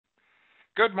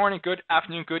Good morning, good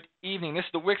afternoon, good evening. This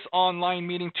is the WiX Online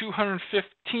Meeting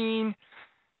 215. Man,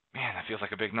 that feels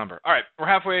like a big number. All right,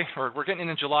 we're getting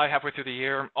into July, halfway through the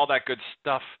year, all that good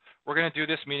stuff. We're going to do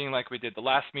this meeting like we did the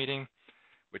last meeting,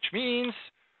 which means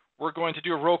we're going to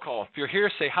do a roll call. If you're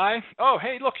here, say hi. Oh,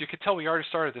 hey, look, you could tell we already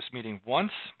started this meeting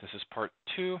once. This is part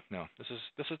 2. No, this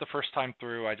is the first time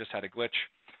through. I just had a glitch.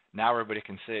 Now everybody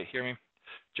can hear me.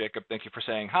 Jacob, thank you for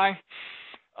saying hi.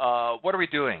 What are we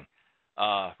doing?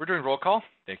 We're doing roll call.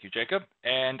 Thank you, Jacob.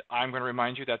 And I'm going to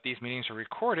remind you that these meetings are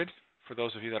recorded for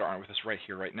those of you that aren't with us right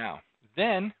here, right now.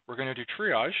 Then we're going to do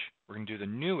triage. We're going to do the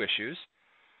new issues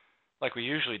like we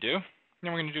usually do.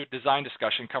 Then we're going to do a design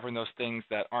discussion covering those things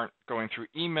that aren't going through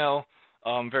email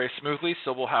very smoothly.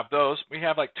 So we'll have those. We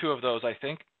have like 2 of those, I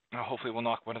think. Hopefully we'll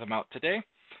knock one of them out today.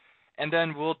 And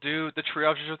then we'll do the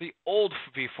triages of the old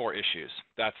V4 issues.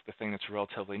 That's the thing that's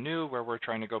relatively new, where we're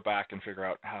trying to go back and figure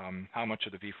out how much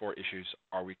of the V4 issues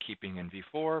are we keeping in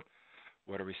V4,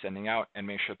 what are we sending out, and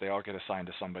make sure they all get assigned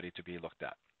to somebody to be looked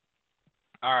at.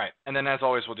 All right, and then as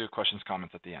always, we'll do questions,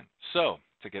 comments at the end. So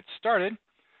to get started,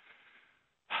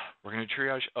 we're going to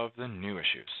triage of the new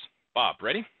issues. Bob,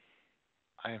 ready?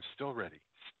 I am still ready.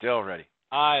 Still ready.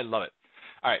 I love it.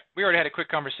 All right, we already had a quick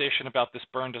conversation about this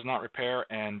burn does not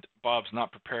repair, and Bob's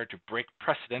not prepared to break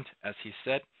precedent, as he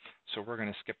said, so we're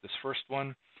going to skip this first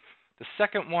one. The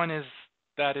second one is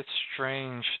that it's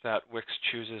strange that WiX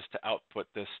chooses to output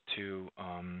this to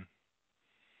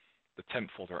the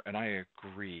temp folder, and I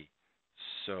agree.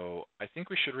 So I think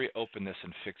we should reopen this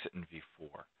and fix it in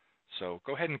V4. So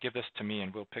go ahead and give this to me,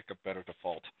 and we'll pick a better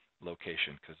default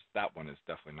location, because that one is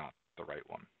definitely not the right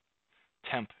one.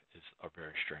 Temp is a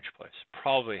very strange place.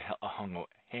 Probably a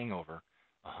hangover.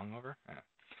 A hangover? Yeah.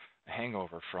 A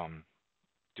hangover from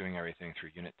doing everything through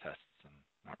unit tests and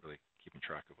not really keeping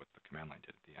track of what the command line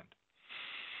did at the end.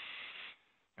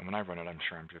 And when I run it, I'm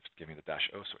sure I'm just giving the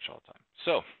 -O switch all the time.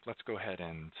 So let's go ahead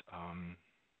and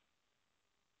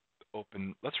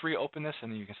let's reopen this,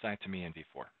 and then you can assign it to me in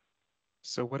V4.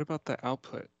 So what about the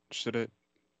output? Should it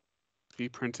be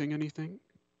printing anything?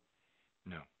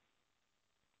 No.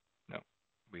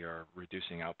 We are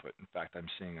reducing output. In fact, I'm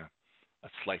seeing a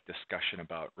slight discussion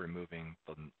about removing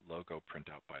the logo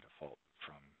printout by default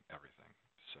from everything.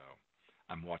 So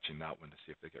I'm watching that one to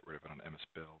see if they get rid of it on MS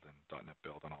Build and .NET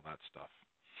Build and all that stuff,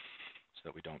 so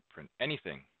that we don't print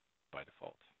anything by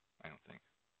default, I don't think.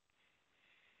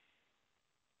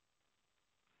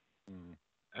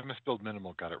 MS Build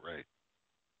Minimal got it right.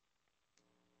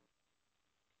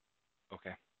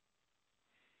 Okay.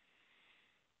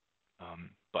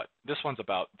 But this one's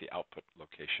about the output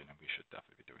location, and we should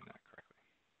definitely be doing that correctly.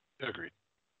 Agreed.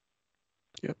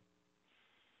 Yep.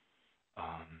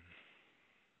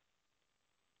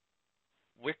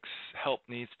 WiX help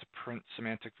needs to print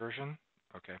semantic version.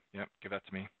 Okay, yep, give that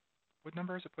to me. What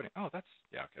number is it putting? Oh, okay,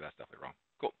 that's definitely wrong.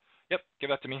 Cool. Yep, give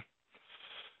that to me.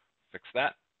 Fix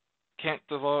that. Can't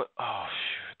devote. Oh,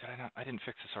 shoot, I didn't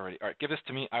fix this already. All right, give this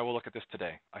to me. I will look at this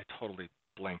today. I totally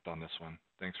blanked on this one.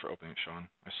 Thanks for opening it, Sean.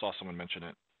 I saw someone mention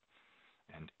it.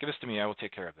 And give this to me. I will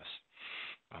take care of this.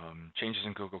 Changes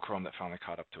in Google Chrome that finally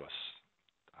caught up to us.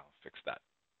 I'll fix that.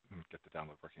 Get the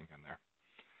download working again there.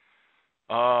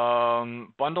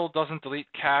 Bundle doesn't delete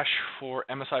cache for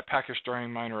MSI package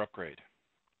during minor upgrade.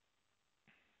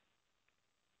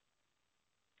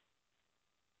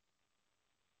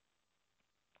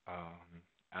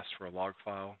 Ask for a log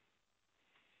file.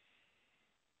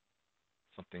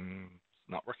 Something's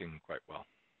not working quite well.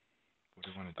 What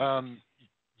do you want to do?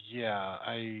 Yeah,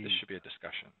 This should be a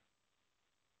discussion.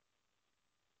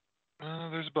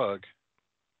 There's a bug.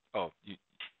 Oh,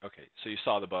 okay. So you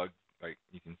saw the bug, right?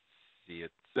 You can see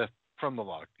it. From the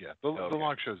log, yeah. The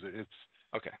log shows it. It's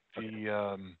okay.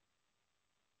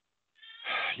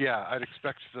 Yeah, I'd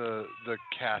expect the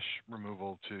cache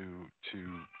removal to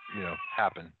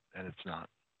happen, and it's not.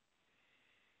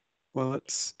 Well,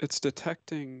 it's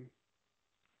detecting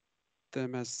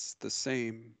them as the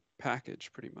same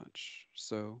package pretty much.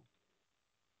 So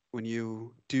when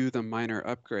you do the minor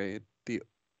upgrade, the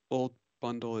old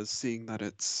bundle is seeing that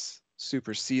it's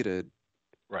superseded.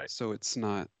 Right. So it's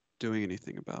not doing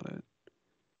anything about it.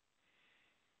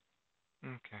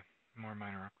 Okay. More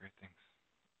minor upgrade things.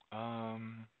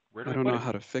 Where I don't know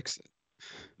how to fix it.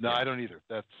 No, yeah. I don't either.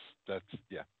 That's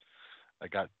yeah. I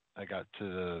got to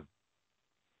the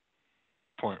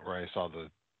point where I saw the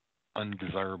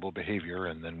undesirable behavior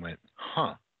and then went,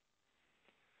 huh.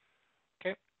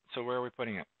 Okay, so where are we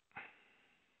putting it?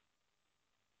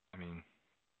 I mean,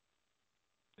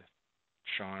 if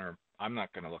Sean or I'm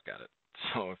not going to look at it.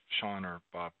 So if Sean or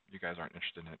Bob, you guys aren't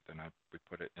interested in it, then we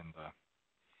put it in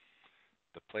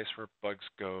the place where bugs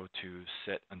go to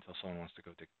sit until someone wants to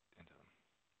go dig into them.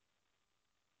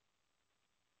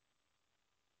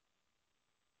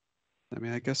 I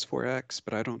mean, I guess 4x,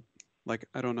 but I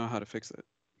don't know how to fix it.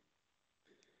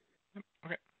 Yep,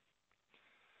 okay.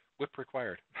 Whip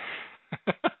required.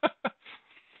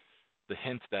 The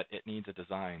hint that it needs a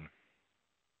design.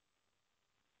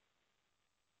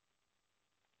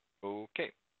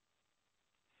 Okay.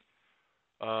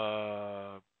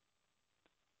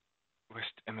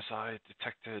 List MSI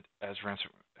detected as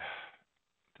ransom.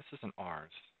 This isn't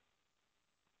ours.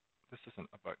 This isn't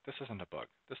a bug. This isn't a bug.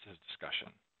 This is a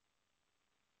discussion.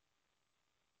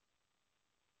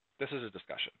 This is a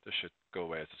discussion. This should go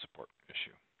away as a support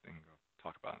issue. Then go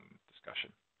talk about it in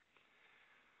discussion.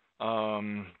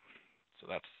 So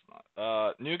that's not.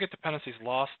 NuGet dependencies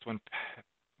lost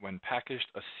when packaged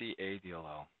a CA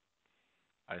DLL.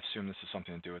 I assume this is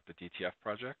something to do with the DTF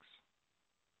projects.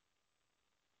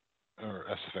 Or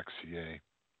SFXCA.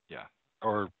 Yeah.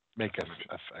 Or make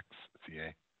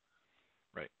SFXCA.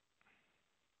 Right.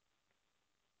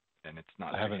 And it's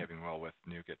not behaving well with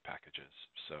NuGet packages,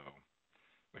 so,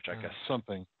 which I guess.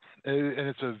 Something. And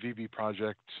it's a VB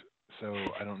project, so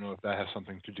I don't know if that has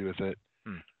something to do with it.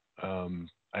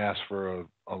 I asked for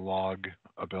a log,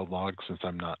 a build log, since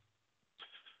I'm not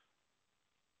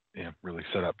really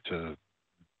set up to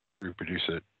reproduce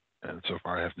it, and so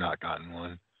far I have not gotten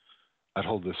one. I'd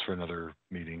hold this for another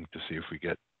meeting to see if we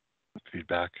get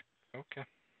feedback. Okay.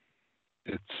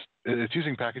 It's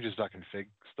using packages.config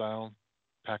style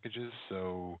packages,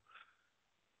 so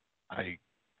I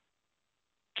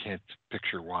can't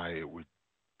picture why it would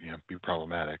be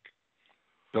problematic.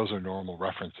 Those are normal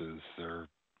references. There's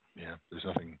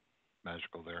nothing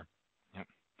magical there. Yep.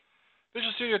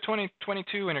 Visual Studio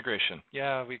 2022 integration.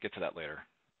 Yeah, we get to that later.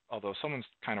 Although someone's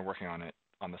kind of working on it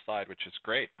on the side, which is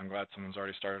great. I'm glad someone's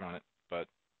already started on it, but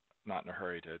not in a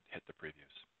hurry to hit the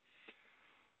previews.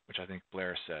 Which I think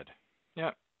Blair said,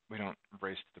 yeah, we don't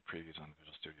race to the previews on the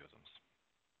Visual Studios.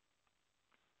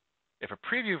 If a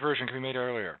preview version can be made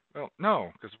earlier, well,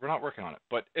 no, because we're not working on it.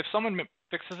 But if someone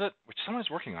fixes it, which someone is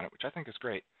working on it, which I think is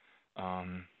great,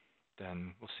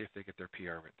 then we'll see if they get their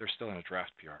PR. They're still in a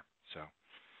draft PR. So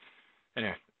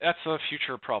anyway, that's a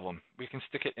future problem. We can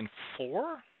stick it in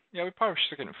 4? Yeah, we probably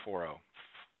should stick it in 4.0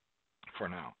 for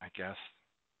now, I guess.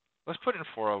 Let's put it in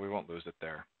 4.0. We won't lose it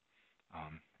there,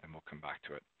 and we'll come back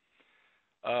to it.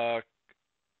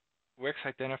 WiX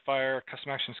identifier,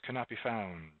 custom actions could not be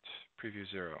found. Preview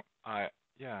 0.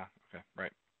 Yeah, okay,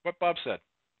 right. What Bob said.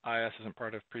 IS isn't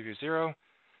part of preview 0,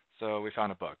 so we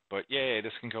found a bug. But yay,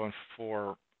 this can go in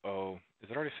 4.0. Is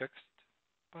it already fixed,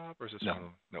 Bob, or is this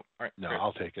no? Nope. All right. No, great.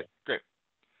 I'll take it. Great.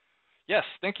 Yes,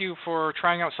 thank you for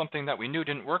trying out something that we knew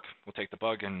didn't work. We'll take the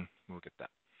bug and we'll get that.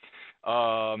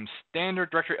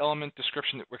 Standard directory element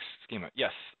description at WiX schema.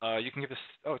 Yes, you can give this.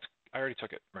 Oh, I already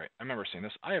took it. Right, I remember seeing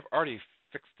this. I have already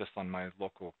fixed this on my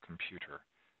local computer.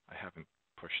 I haven't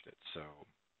pushed it, so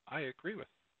I agree with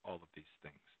all of these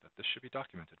things, that this should be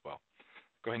documented well.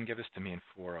 Go ahead and give this to me in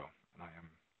 4.0, and I am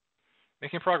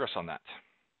making progress on that.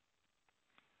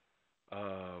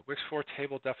 WiX 4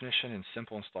 table definition and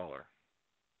simple installer.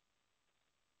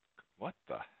 What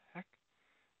the heck?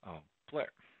 Oh,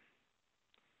 Blair.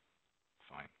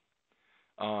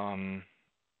 Fine.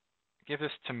 Give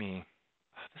this to me.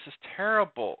 This is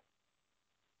terrible.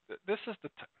 This is the...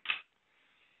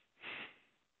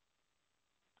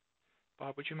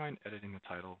 Bob, would you mind editing the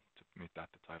title to make that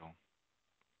the title?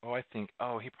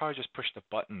 Oh, he probably just pushed a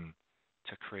button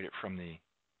to create it from the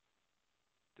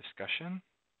discussion.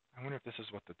 I wonder if this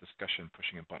is what the discussion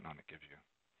pushing a button on it gives you.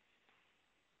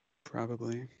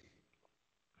 Probably.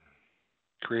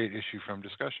 Create issue from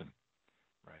discussion.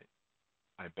 Right.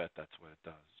 I bet that's what it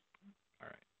does. All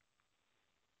right.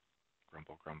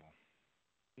 Grumble, grumble.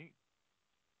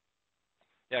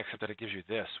 Yeah, except that it gives you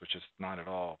this, which is not at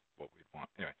all what we'd want.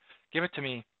 Anyway, give it to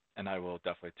me, and I will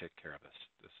definitely take care of this.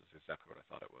 This is exactly what I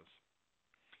thought it was.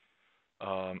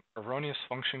 Erroneous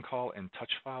function call in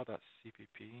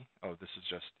touchfile.cpp. Oh, this is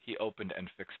just, he opened and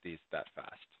fixed these that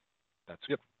fast. That's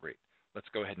great. Let's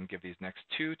go ahead and give these next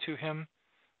 2 to him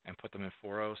and put them in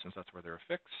 4.0 since that's where they're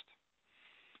fixed.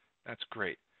 That's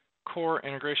great. Core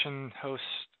integration host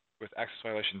with access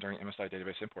violation during MSI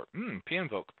database import.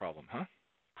 PMVoke problem, huh?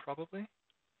 Probably.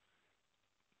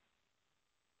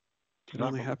 It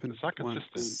only happened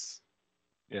once.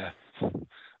 Yeah.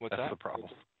 What's That's that? the problem.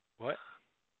 What?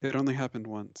 It only happened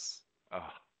once.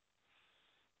 Oh.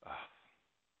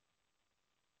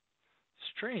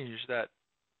 Strange that...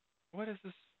 What is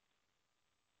this?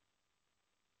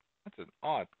 That's an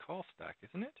odd call stack,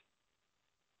 isn't it?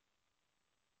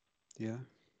 Yeah.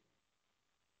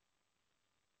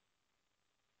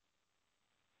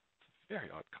 Very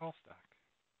odd call stack.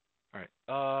 All right.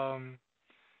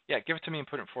 Yeah, give it to me and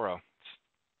put it in 4.0.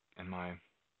 It's in my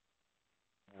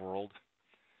world.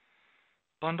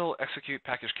 Bundle, execute,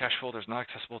 package cache folders not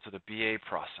accessible to the BA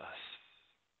process.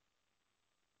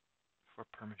 For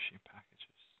per machine packages.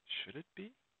 Should it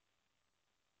be?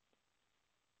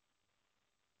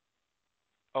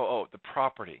 Oh, the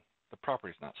property. The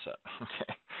property's not set.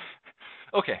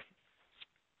 Okay. Okay.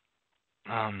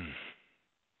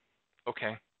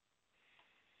 Okay.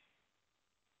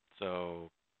 So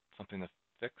something to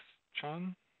fix,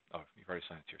 Sean? Oh, you've already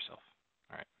signed it to yourself.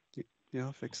 All right. Yeah,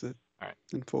 I'll fix it. All right.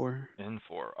 In 4. In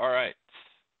 4. All right.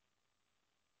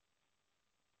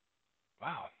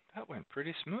 Wow, that went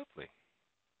pretty smoothly.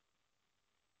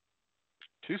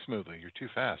 Too smoothly. You're too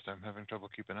fast. I'm having trouble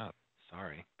keeping up.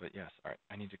 Sorry, but yes. All right.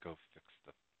 I need to go fix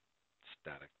the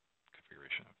static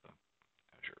configuration of the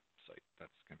Azure site.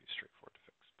 That's going to be straightforward to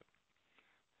fix. But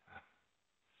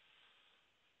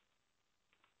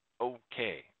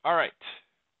okay. All right.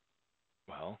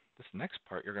 Well, this next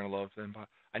part you're going to love then, Bob.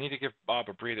 I need to give Bob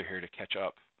a breather here to catch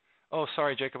up. Oh,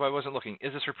 sorry, Jacob, I wasn't looking.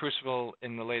 Is this reproducible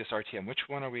in the latest RTM? Which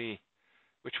one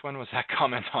was that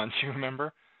comment on? Do you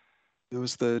remember? It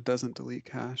was the doesn't delete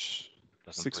cache.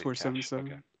 Doesn't delete cache. 6477.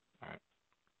 Okay. All right.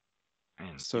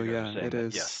 And So you guys yeah, are saying it that,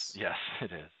 is. yes,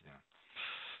 it is. Yeah.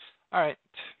 All right.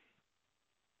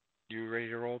 You ready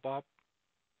to roll, Bob?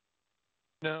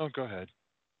 No, go ahead.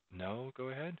 No, go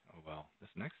ahead. Oh well, this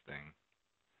next thing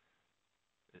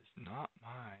is not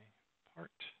my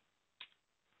part.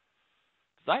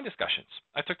 Design discussions.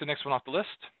 I took the next one off the list.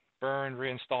 Burn,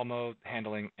 reinstall mode,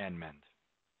 handling, and mend.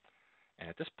 And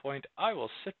at this point, I will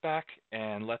sit back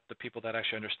and let the people that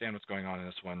actually understand what's going on in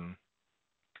this one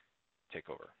take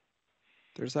over.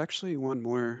 There's actually one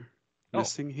more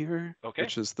missing here, okay.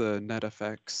 which is the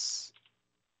NetFX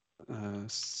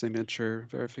signature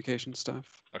verification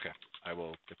stuff. Okay, I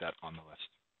will get that on the list.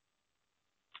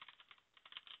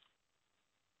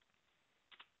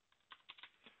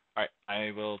 All right,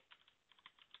 I will.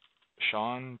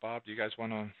 Sean, Bob, do you guys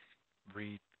want to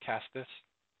recast this?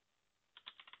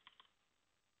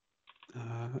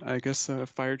 I guess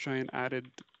FireGiant added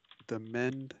the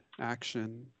mend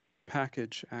action,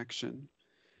 package action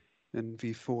in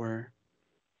v4,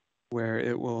 where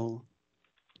it will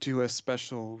do a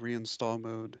special reinstall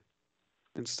mode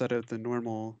instead of the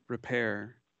normal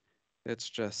repair. It's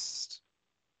just,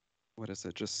 what is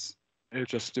it? Just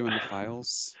doing the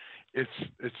files.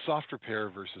 It's soft repair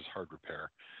versus hard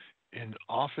repair. In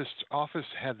Office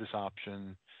had this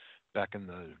option back in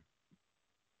the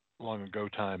long ago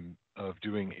time of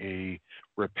doing a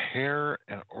repair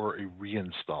or a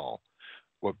reinstall.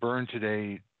 What Burn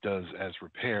today does as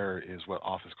repair is what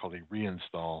Office called a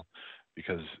reinstall,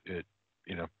 because it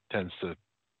tends to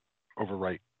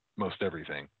overwrite most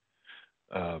everything.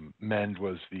 Mend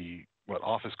was what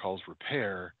Office calls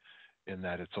repair, in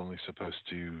that it's only supposed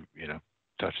to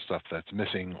touch stuff that's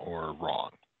missing or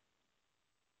wrong.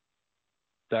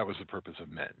 That was the purpose of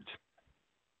mend.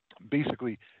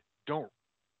 Basically, don't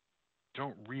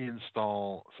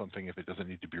reinstall something if it doesn't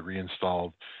need to be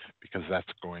reinstalled, because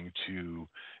that's going to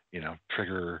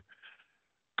trigger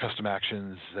custom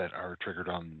actions that are triggered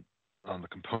on the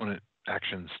component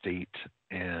action state,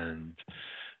 and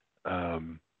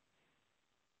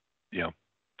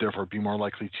therefore be more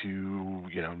likely to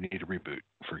need a reboot,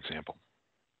 for example.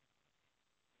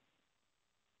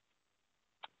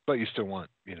 But you still want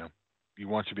you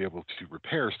want to be able to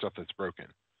repair stuff that's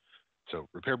broken. So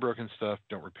repair broken stuff,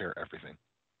 don't repair everything.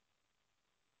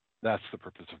 That's the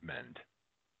purpose of mend.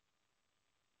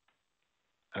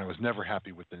 And I was never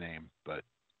happy with the name, but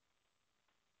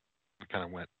we kind of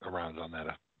went around on that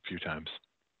a few times.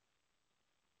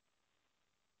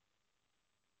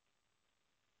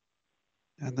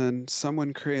 And then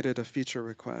someone created a feature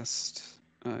request.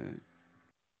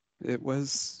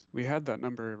 We had that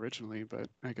number originally, but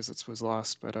I guess it was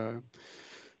lost. But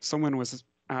someone was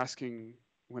asking,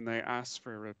 when they ask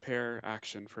for a repair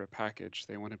action for a package,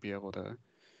 they want to be able to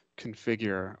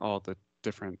configure all the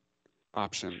different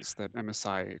options that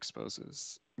MSI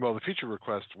exposes. Well, the feature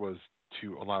request was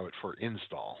to allow it for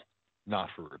install,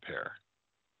 not for repair.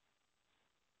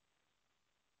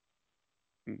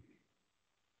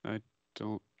 I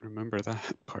don't remember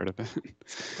that part of it.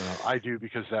 I do,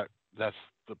 because that's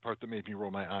the part that made me roll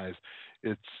my eyes.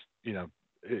 It's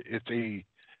it's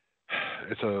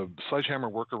a sledgehammer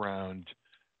workaround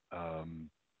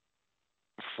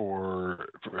for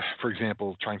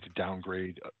example, trying to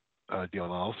downgrade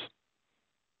DLLs.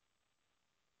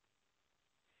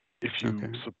 If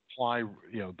you supply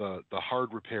the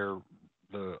hard repair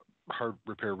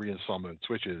reinstall mode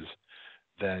switches,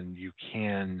 then you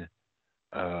can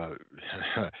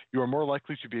you are more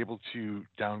likely to be able to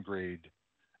downgrade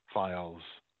files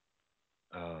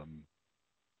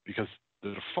because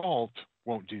the default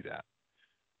won't do that.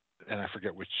 And I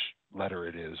forget which letter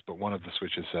it is, but one of the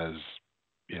switches says,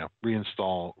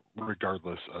 reinstall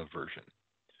regardless of version.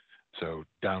 So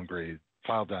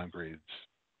file downgrades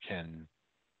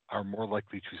are more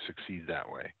likely to succeed that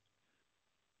way.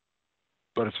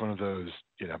 But it's one of those,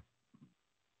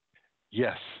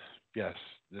 yes,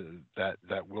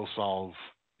 that will solve,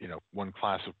 one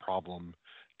class of problem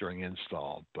during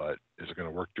install, but is it going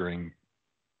to work during,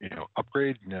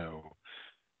 upgrade? No.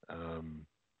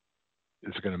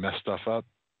 Is it going to mess stuff up?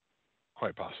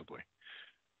 Quite possibly.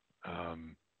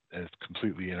 And it's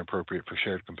completely inappropriate for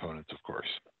shared components, of course.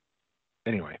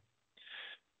 Anyway,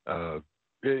 so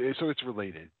it's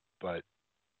related, but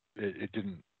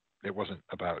it wasn't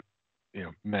about,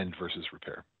 mend versus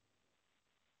repair.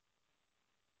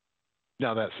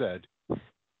 Now that said,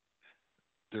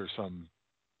 there's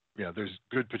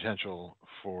good potential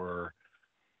for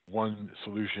one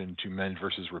solution to mend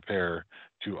versus repair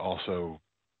to also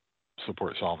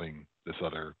support solving this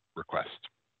other request.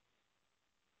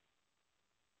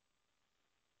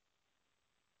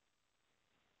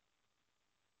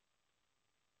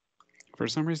 For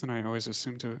some reason, I always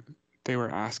assumed they were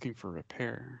asking for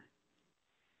repair,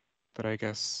 but I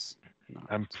guess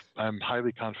not. I'm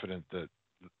highly confident that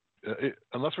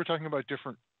unless we're talking about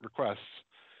different requests,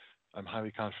 I'm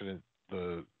highly confident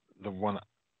the one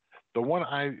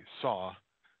I saw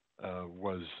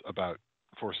was about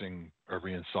forcing a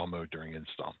reinstall mode during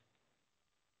install.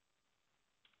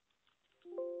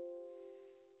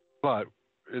 But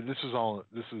this is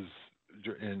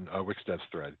in a WiX Devs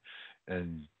thread,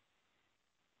 and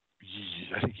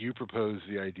I think you proposed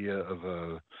the idea of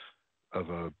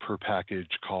a per package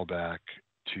callback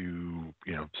to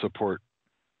support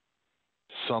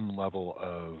some level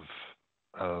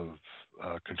of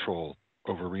control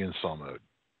over reinstall mode,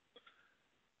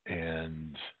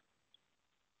 and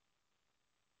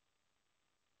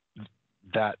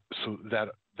that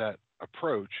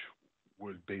approach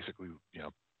would basically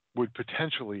would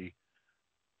potentially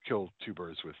kill two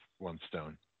birds with one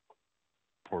stone.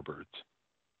 Poor birds.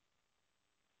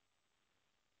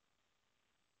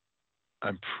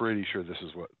 I'm pretty sure this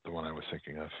is the one I was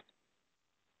thinking of.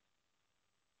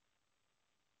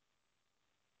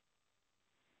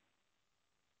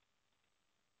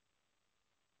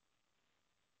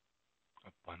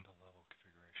 A bundle level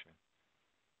configuration.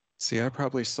 See, I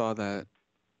probably saw that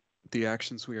the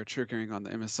actions we are triggering on the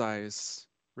MSIs,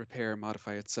 repair,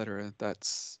 modify, etc.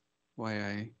 That's why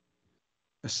I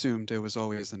assumed it was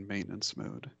always in maintenance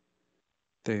mode.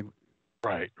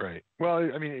 Right. Well,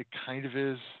 I mean, it kind of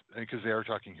is because they are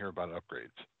talking here about upgrades.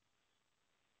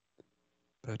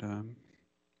 But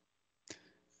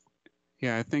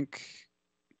yeah, I think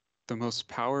the most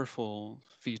powerful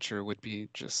feature would be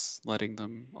just letting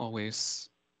them always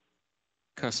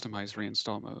customize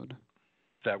reinstall mode.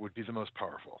 That would be the most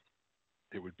powerful.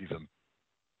 It would be the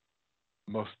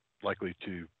most likely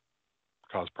to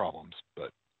cause problems,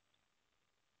 but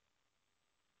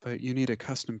you need a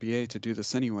custom BA to do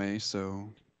this anyway,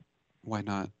 so why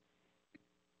not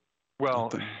let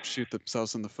them shoot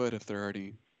themselves in the foot if they're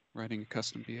already writing a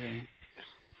custom BA?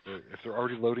 If they're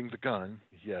already loading the gun,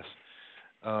 yes.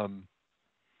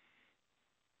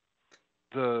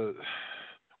 The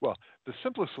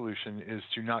simplest solution is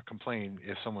to not complain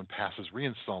if someone passes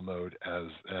reinstall mode as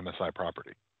an MSI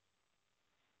property.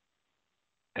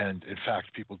 And in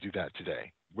fact, people do that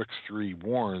today. WiX 3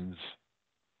 warns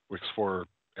WiX 4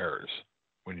 errors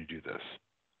when you do this.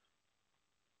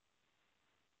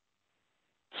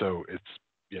 So it's,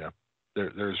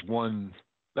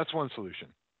 that's one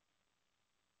solution.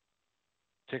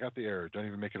 Take out the error. Don't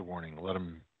even make it a warning. Let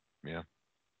them, do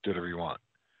whatever you want.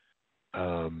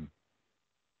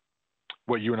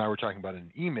 What you and I were talking about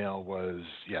in email was,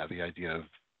 the idea of,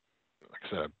 like I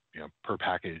said, per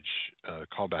package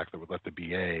callback that would let the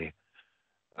BA,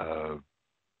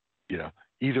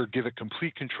 either give it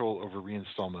complete control over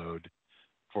reinstall mode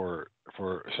for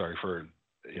an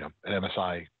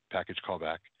MSI package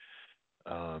callback,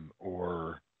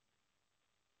 or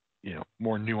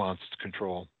more nuanced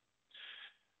control.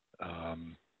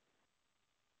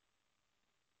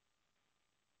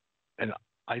 And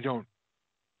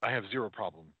I have zero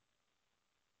problem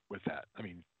with that. I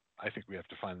mean, I think we have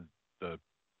to find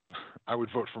I would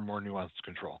vote for more nuanced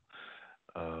control.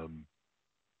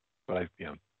 But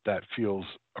that feels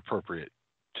appropriate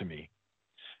to me.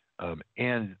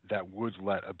 And that would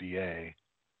let a BA,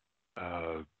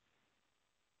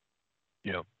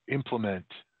 implement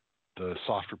the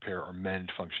soft repair or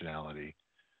mend functionality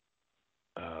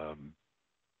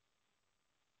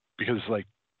because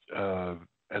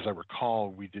as I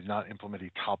recall, we did not implement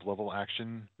a top-level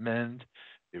action mend.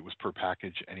 It was per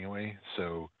package anyway,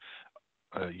 so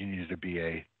you needed a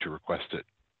BA to request it.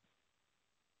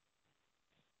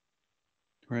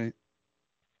 Right.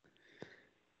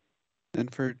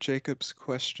 And for Jacob's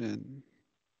question,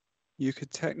 you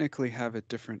could technically have a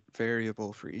different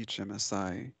variable for each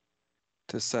MSI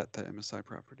to set the MSI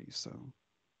property, so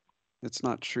it's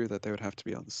not true that they would have to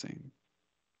be all the same.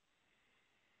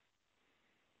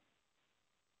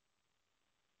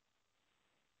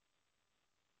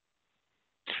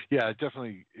 Yeah,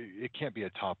 it can't be a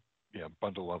top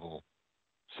bundle level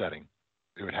setting.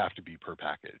 It would have to be per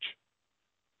package,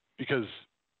 because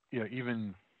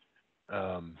even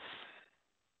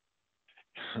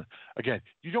again,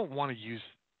 you don't want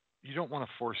to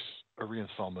force a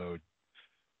reinstall mode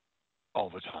all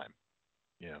the time.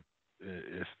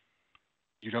 If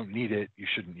you don't need it, you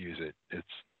shouldn't use it. It's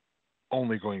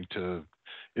only going to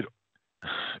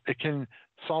it can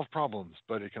solve problems,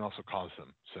 but it can also cause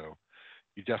them. So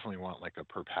you definitely want like a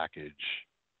per package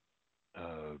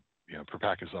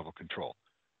level control.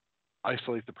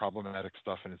 Isolate the problematic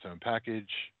stuff in its own package,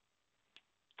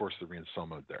 force the reinstall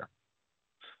mode there.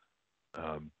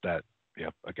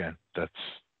 Again,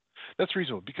 that's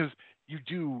reasonable, because you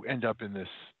do end up in this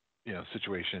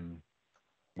situation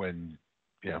when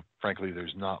frankly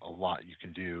there's not a lot you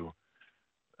can do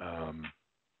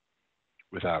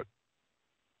without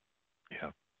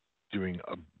doing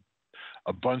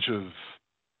a bunch of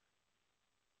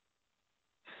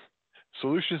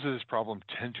solutions to this problem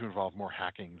tend to involve more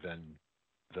hacking than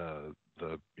the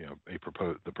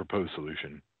proposed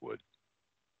solution would.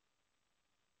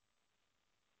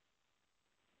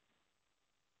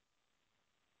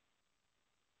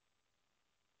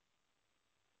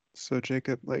 So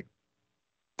Jacob, like,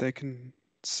 they can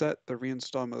set the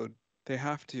reinstall mode. They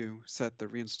have to set the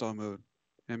reinstall mode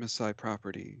MSI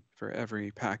property for every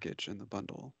package in the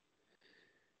bundle.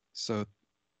 So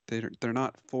they're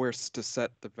not forced to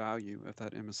set the value of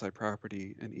that MSI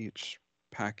property in each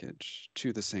package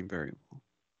to the same variable.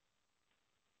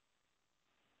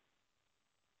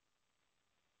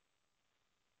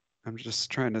 I'm just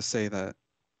trying to say that,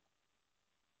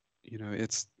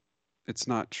 it's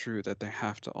not true that they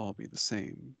have to all be the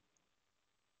same.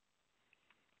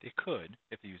 They could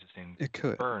if they use the same It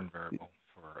could. burn variable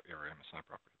for your MSI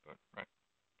property, but right,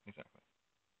 exactly.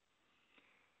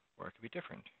 Or it could be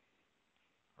different.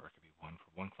 Or it could be one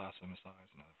for one class of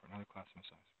MSIs, another for another class of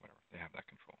MSIs, whatever. They have that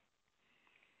control.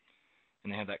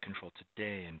 And they have that control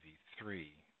today in V3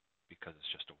 because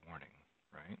it's just a warning,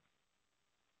 right?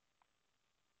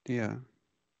 Yeah,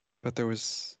 but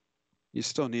you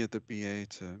still needed the BA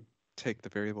to take the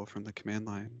variable from the command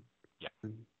line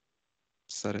and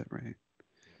set it, right?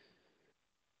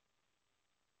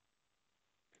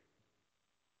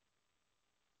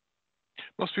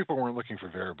 Most people weren't looking for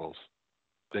variables.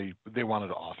 They wanted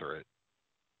to author it.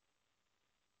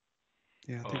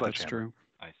 Yeah, I think that's true.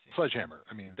 I see. Sledgehammer.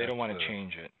 I mean, they don't want to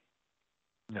change it.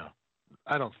 No,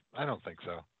 I don't think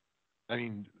so. I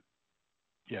mean,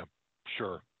 yeah,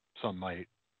 sure, some might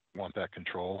want that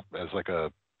control as like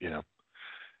a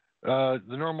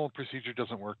the normal procedure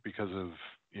doesn't work because of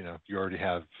you already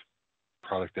have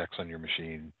product X on your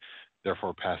machine,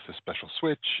 therefore pass the special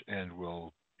switch and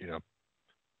we'll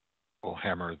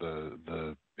hammer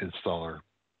the installer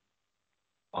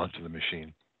onto the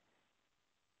machine.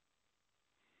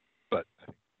 But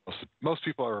most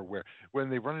people are aware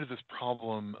when they run into this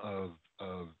problem of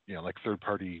like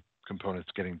third-party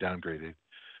components getting downgraded.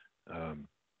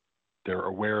 They're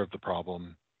aware of the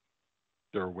problem.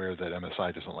 They're aware that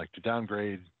MSI doesn't like to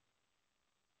downgrade.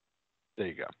 There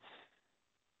you go.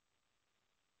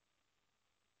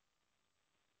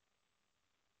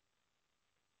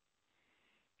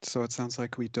 So it sounds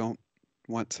like we don't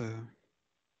want to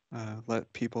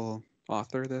let people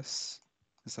author this.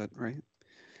 Is that right?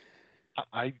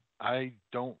 I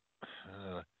don't.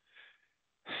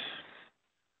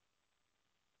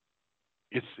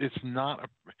 It's not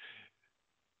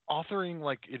authoring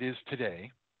like it is today.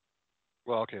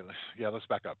 Well, okay, let's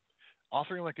back up.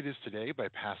 Authoring like it is today by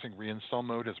passing reinstall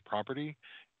mode as a property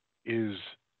is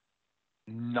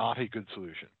not a good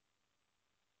solution.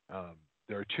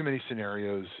 There are too many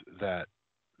scenarios that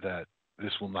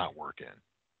this will not work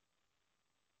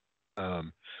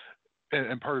in.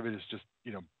 And part of it is just,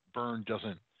 burn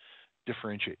doesn't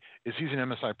differentiate. It sees an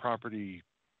MSI property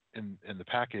in the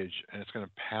package, and it's going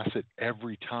to pass it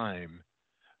every time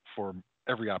for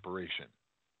every operation.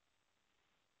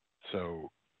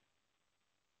 So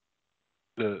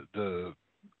the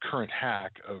current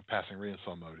hack of passing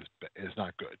reinstall mode is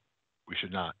not good. We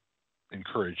should not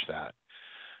encourage that.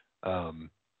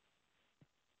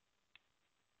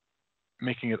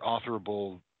 Making it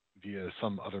authorable via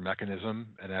some other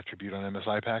mechanism, an attribute on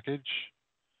MSI package.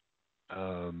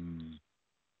 I'm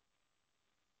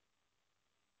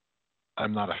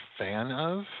not a fan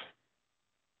of.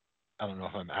 I don't know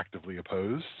if I'm actively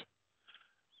opposed.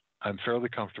 I'm fairly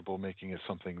comfortable making it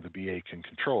something the BA can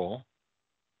control,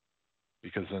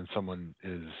 because then someone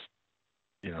is,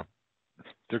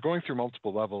 they're going through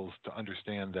multiple levels to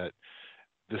understand that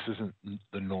this isn't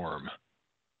the norm.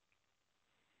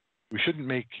 We shouldn't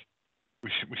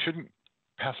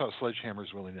pass out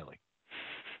sledgehammers willy-nilly.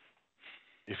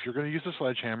 If you're going to use a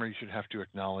sledgehammer, you should have to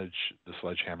acknowledge the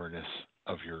sledgehammerness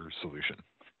of your solution.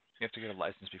 You have to get a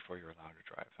license before you're allowed to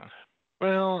drive, huh?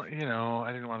 Well,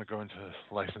 I didn't want to go into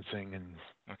licensing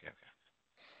Okay.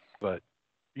 But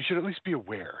you should at least be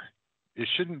aware. It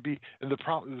shouldn't be. And the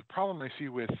problem I see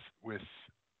with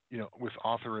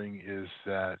authoring is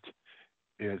that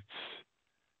it's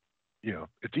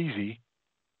easy.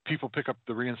 People pick up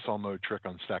the reinstall mode trick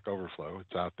on Stack Overflow.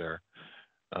 It's out there.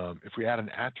 If we add an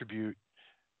attribute,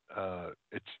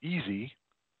 it's easy,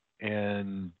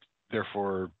 and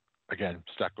therefore, again,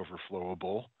 Stack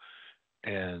Overflowable,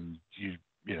 and you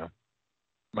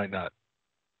might not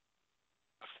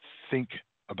think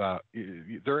about.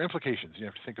 There are implications. You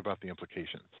have to think about the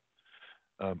implications.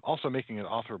 Also, making it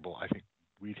authorable, I think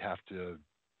we'd have to,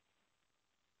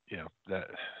 that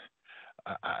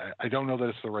I don't know that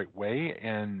it's the right way,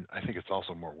 and I think it's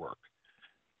also more work,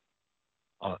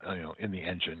 in the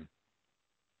engine.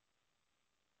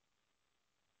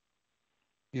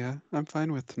 Yeah, I'm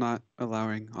fine with not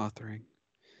allowing authoring.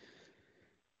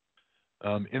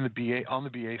 On the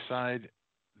BA side,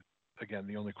 again,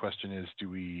 the only question is, do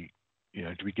we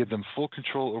give them full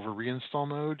control over reinstall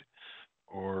mode,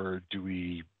 or do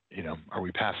we, are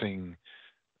we passing,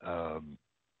 or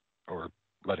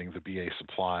letting the BA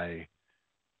supply,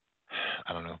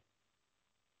 I don't know,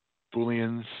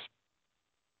 Booleans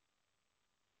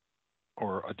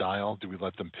or a dial? Do we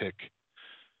let them pick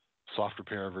soft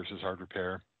repair versus hard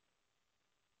repair?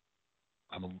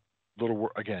 I'm a little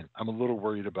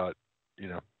worried about,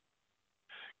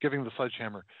 giving the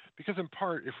sledgehammer, because in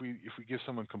part, if we give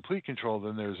someone complete control,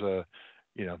 then there's a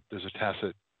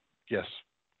tacit, yes,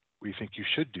 we think you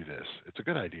should do this. It's a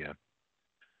good idea.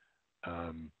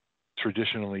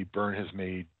 Traditionally, Bern has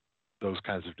made those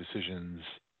kinds of decisions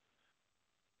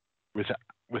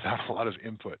without a lot of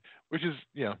input, which is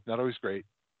not always great.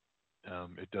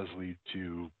 It does lead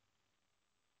to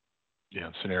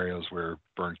scenarios where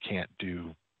Bern can't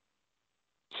do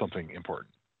something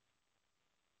important.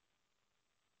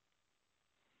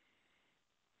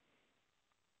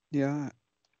 Yeah,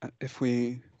 if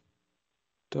we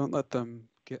don't let them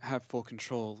have full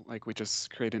control, like we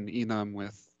just create an enum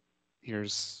with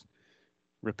here's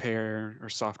repair or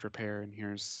soft repair and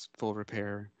here's full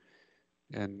repair,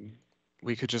 and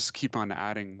we could just keep on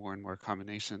adding more and more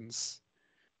combinations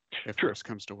if True. worse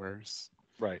comes to worse.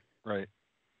 Right.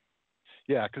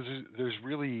 Yeah, because there's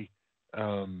really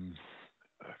 4.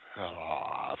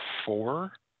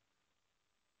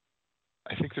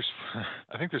 I think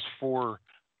there's 4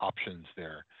 options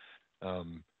there,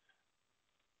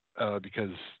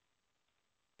 because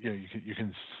you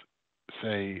can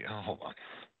say, oh, hold on.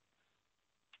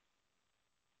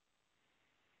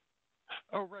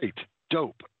 Oh, right,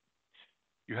 dope.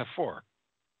 You have 4.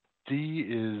 D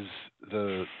is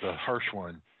the harsh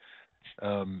one.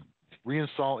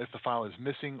 Reinstall if the file is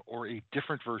missing or a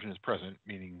different version is present,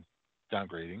 meaning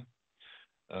downgrading.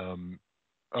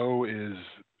 O is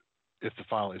if the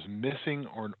file is missing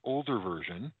or an older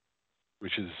version,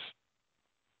 which is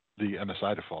the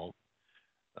MSI default.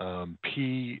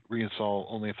 P, reinstall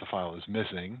only if the file is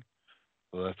missing.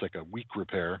 So that's like a weak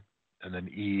repair. And then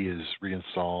E is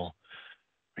reinstall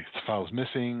if the file is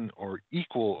missing or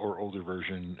equal or older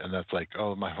version. And that's like,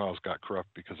 oh, my files got corrupt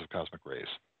because of cosmic rays.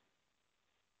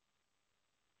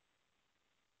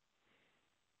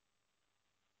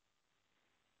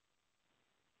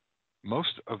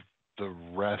 Most of the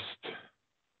rest,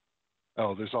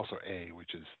 there's also A,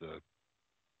 which is the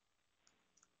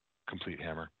complete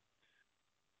hammer.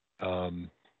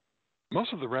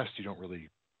 Most of the rest you don't really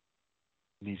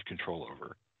need control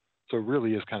over. So it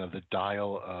really is kind of the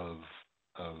dial of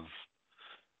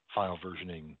file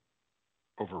versioning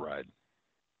override.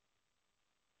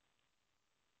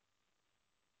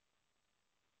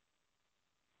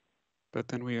 But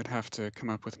then we would have to come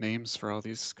up with names for all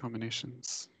these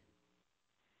combinations.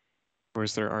 Or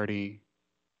is there already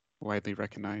widely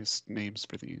recognized names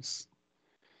for these?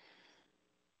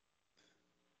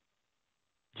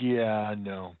 Yeah,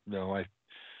 no.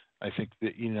 I think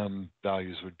the enum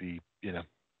values would be,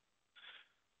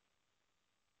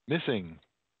 Missing,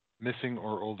 missing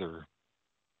or older.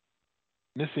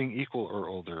 Missing equal or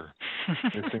older.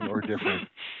 Missing or different.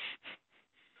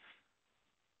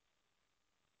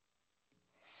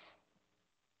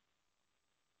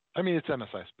 I mean, it's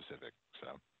MSI specific,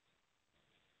 so.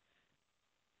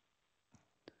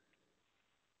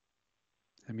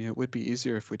 I mean, it would be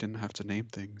easier if we didn't have to name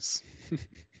things. It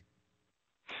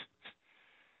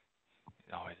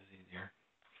always is easier.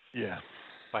 Yeah.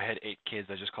 If I had 8 kids,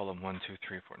 I just call them 1, 2,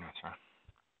 3, 4. No, sorry.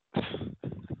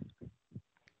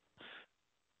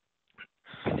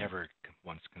 I never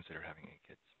once considered having 8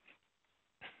 kids.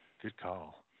 Good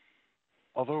call.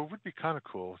 Although it would be kind of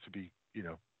cool to be,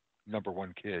 number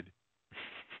one kid.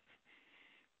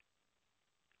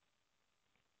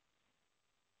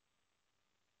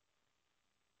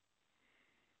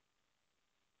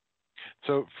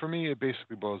 So for me, it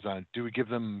basically boils down: do we give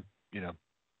them,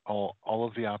 all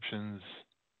of the options?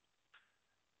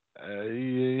 At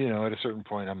a certain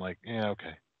point, I'm like, yeah,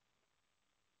 okay.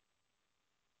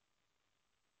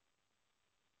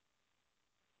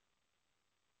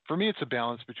 For me, it's a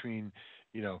balance between,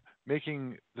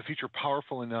 making the feature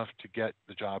powerful enough to get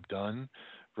the job done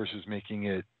versus making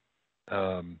it,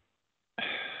 I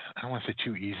don't want to say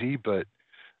too easy, but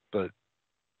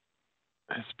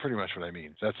that's pretty much what I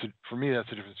mean. For me, that's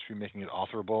the difference between making it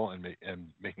authorable and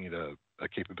making it a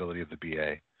capability of the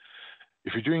BA.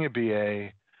 If you're doing a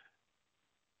BA,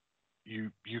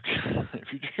 you can,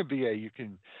 if you're doing a BA, you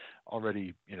can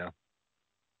already,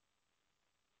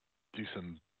 do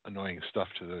some annoying stuff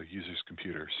to the user's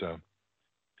computer. So,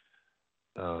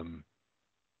 but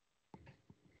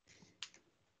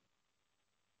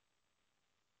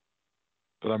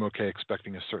I'm okay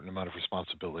expecting a certain amount of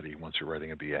responsibility once you're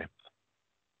writing a BA.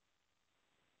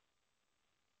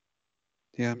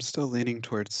 Yeah, I'm still leaning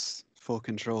towards full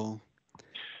control.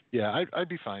 Yeah, I'd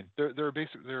be fine. There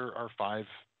are 5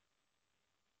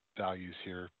 values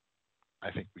here.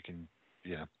 I think we can,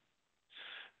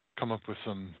 come up with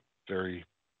some very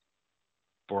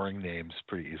boring names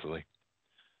pretty easily.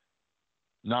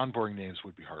 Non-boring names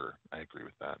would be harder. I agree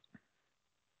with that.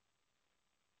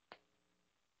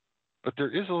 But there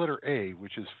is a letter A,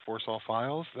 which is force all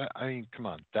files. Come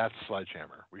on, that's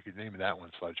Sledgehammer. We could name that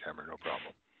one Sledgehammer, no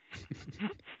problem.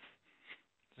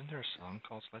 Isn't there a song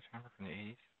called Sledgehammer from the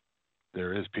 80s?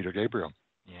 There is, Peter Gabriel.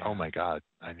 Yeah. Oh my God,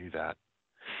 I knew that.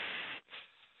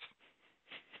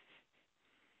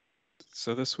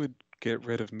 So this would get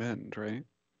rid of mend, right?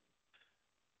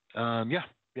 Yeah.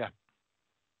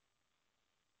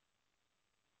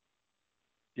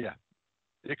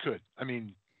 It could. I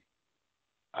mean,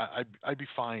 I'd be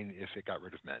fine if it got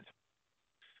rid of mend.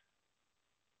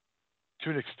 To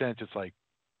an extent, it's like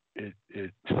it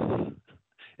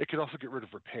could also get rid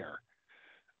of repair.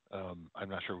 I'm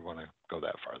not sure we want to go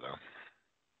that far though.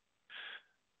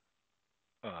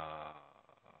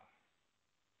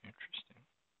 Interesting.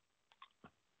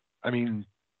 I mean,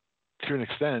 to an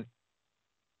extent,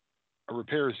 a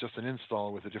repair is just an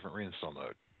install with a different reinstall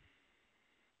mode.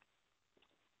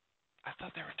 I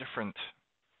thought they were different.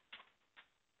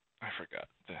 I forgot.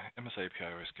 The MSI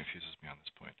API always confuses me on this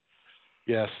point.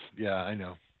 Yes, yeah, I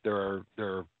know. There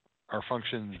are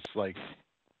functions like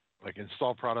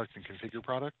install product and configure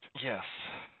product. Yes.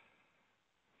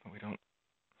 But we don't.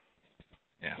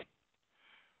 Yeah.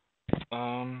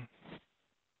 All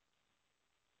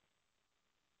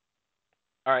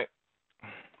right.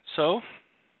 So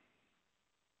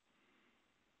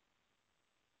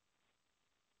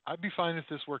I'd be fine if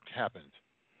this work happened.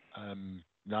 I'm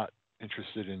not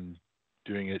interested in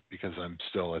doing it because I'm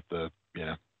still at the,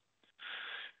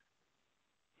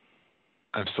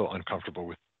 I'm still uncomfortable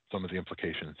with some of the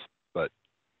implications, but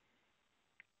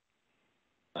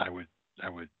I would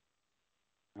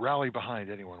rally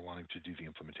behind anyone wanting to do the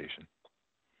implementation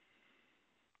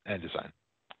and design.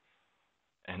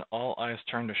 And all eyes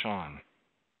turn to Sean.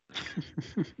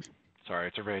 Sorry,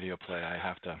 it's a radio play. I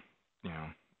have to,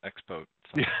 export.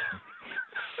 Yeah.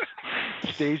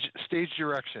 Stage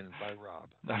direction by Rob.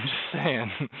 I'm just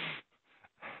saying.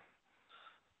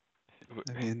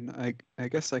 I mean, I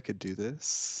guess I could do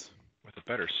this. With a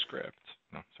better script.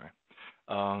 No, sorry.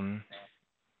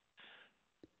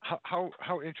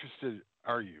 How interested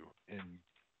are you in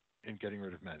getting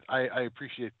rid of mend? I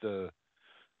appreciate the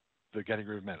getting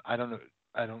rid of mend. I don't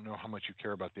know how much you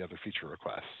care about the other feature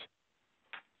requests.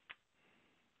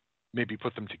 Maybe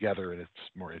put them together and it's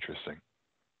more interesting.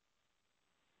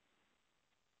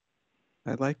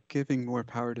 I like giving more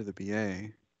power to the BA.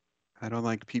 I don't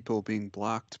like people being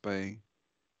blocked by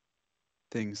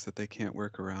things that they can't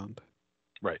work around.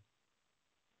 Right.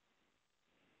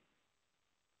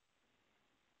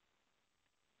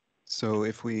 So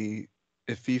if we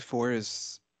if V4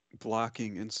 is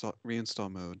blocking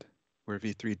reinstall mode where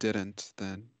V3 didn't,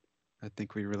 then I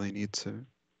think we really need to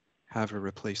have a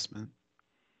replacement.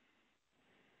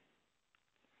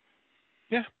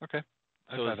 Yeah, okay.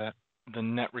 I So buy is that. the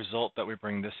net result that we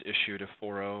bring this issue to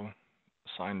 4.0,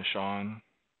 assign to Sean,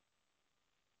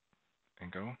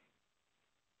 and go?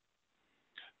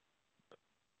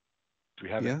 Do we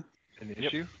have Yeah. an Yep.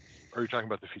 issue? Or are you talking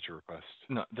about the feature request?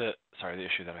 No, sorry, the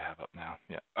issue that I have up now.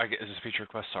 Yeah, is this a feature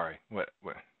request? Sorry, what?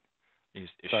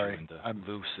 Use issue Sorry, in the I'm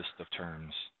loosest of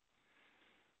terms.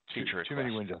 too Feature request.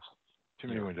 many windows. Too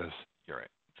many windows. You're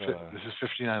right. This is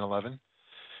 5911?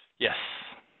 Yes.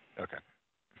 Okay.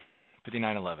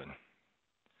 5911.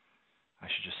 I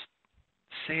should just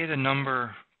say the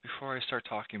number before I start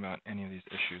talking about any of these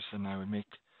issues, and I would make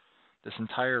this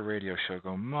entire radio show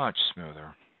go much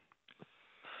smoother.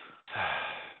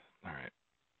 All right.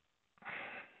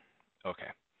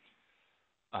 Okay.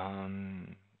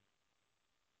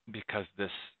 Because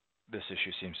this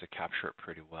issue seems to capture it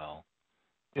pretty well.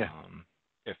 Yeah.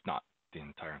 If not the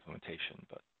entire implementation,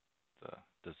 but the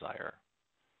desire.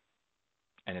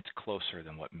 And it's closer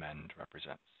than what MEND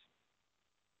represents.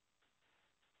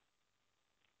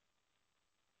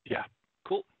 Yeah.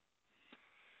 Cool.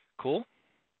 Cool?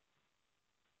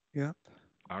 Yep.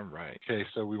 All right. Okay,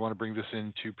 so we want to bring this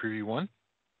into preview 1?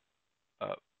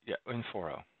 Yeah, in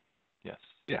 4.0. Yes.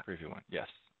 Yeah. Preview 1. Yes.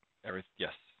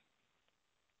 Yes.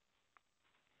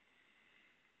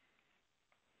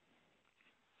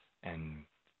 And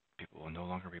people will no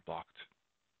longer be blocked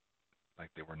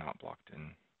like they were not blocked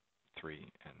in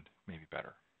 3 and maybe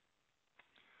better.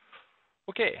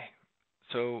 Okay.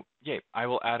 So, yay, I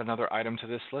will add another item to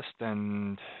this list,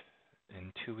 and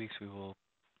in 2 weeks we will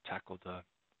tackle the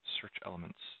search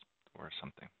elements or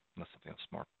something, unless something else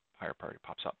more higher priority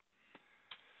pops up.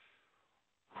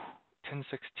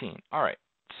 10:16. All right.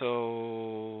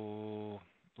 So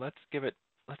let's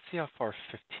see how far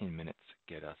 15 minutes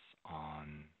get us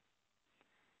on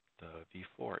the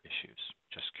V4 issues.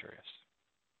 Just curious.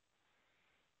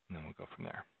 And then we'll go from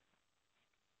there.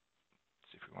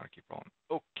 See if we want to keep rolling.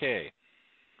 Okay.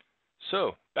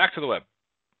 So back to the web,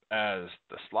 as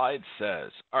the slide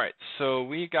says. All right. So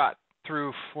we got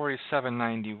through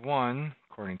 4791,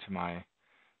 according to my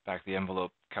back of the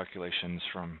envelope calculations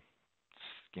from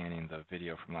scanning the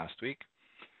video from last week,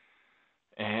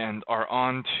 and are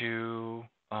on to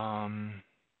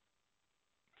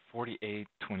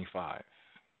 4825.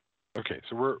 Okay,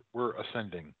 so we're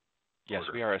ascending. Yes,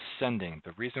 order. we are ascending.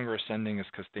 The reason we're ascending is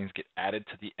because things get added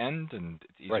to the end, and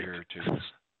it's easier to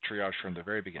triage from the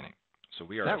very beginning. So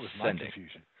we are that was my ascending.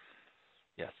 confusion.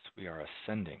 Yes, we are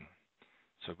ascending.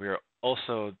 So we are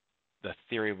also, the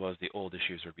theory was the old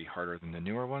issues would be harder than the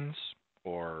newer ones,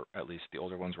 or at least the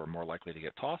older ones were more likely to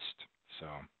get tossed. So,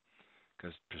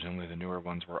 because presumably the newer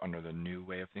ones were under the new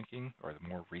way of thinking, or the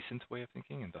more recent way of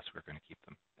thinking, and thus we're going to keep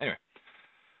them. Anyway,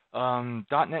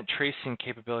 .NET tracing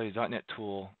capability, .NET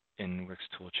tool in WiX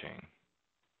toolchain.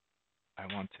 I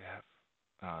want to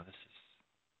have, this is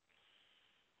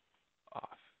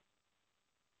off.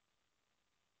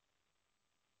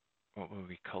 What will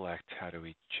we collect? How do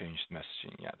we change the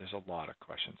messaging? Yeah, there's a lot of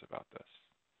questions about this.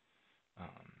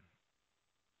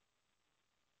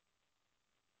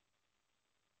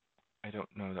 I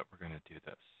don't know that we're going to do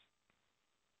this.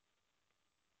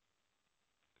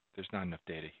 There's not enough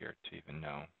data here to even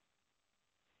know.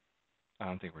 I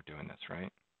don't think we're doing this,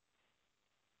 right?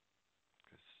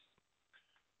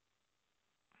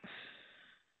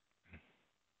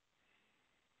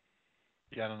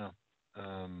 Yeah, I don't know.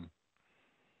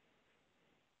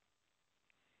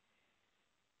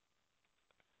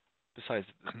 Besides,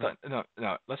 no,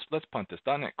 let's punt this.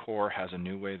 .NET Core has a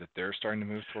new way that they're starting to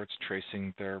move towards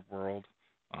tracing their world.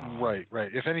 Right.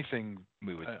 If anything,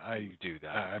 we would do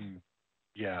that.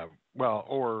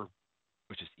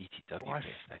 Which is ETW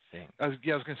based, I think. I was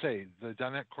going to say the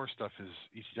 .NET Core stuff is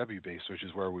ETW based, which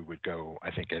is where we would go,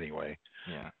 I think, anyway.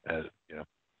 Yeah. As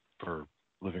for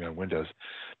living on Windows,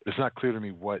 but it's not clear to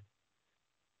me what.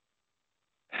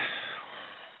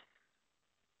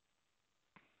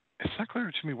 It's not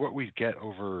clear to me what we get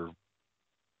over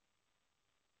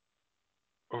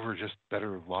just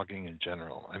better logging in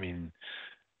general. I mean,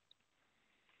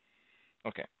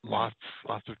 okay, lots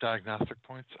of diagnostic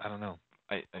points. I don't know.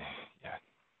 Yeah,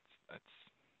 that's.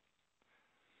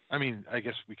 I mean, I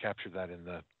guess we captured that in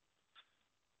the.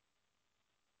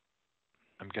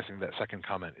 I'm guessing that second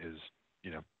comment is,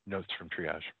 notes from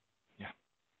triage. Yeah.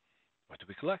 What do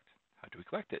we collect? How do we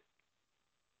collect it?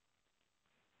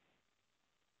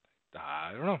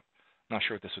 I don't know. I'm not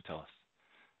sure what this would tell us.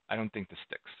 I don't think this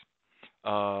sticks.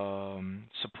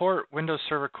 Support Windows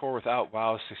Server Core without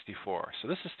WoW 64. So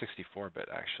this is 64-bit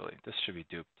actually. This should be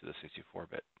duped to the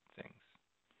 64-bit things.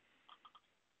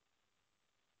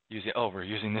 We're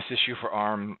using this issue for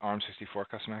ARM64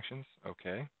 custom actions.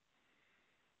 Okay.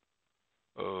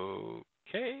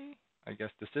 Okay. I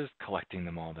guess this is collecting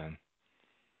them all then.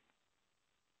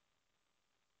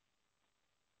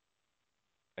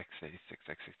 x86,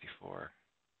 x64.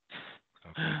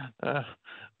 Okay.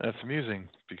 That's amusing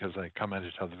because I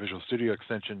commented how the Visual Studio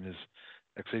extension is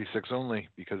x86 only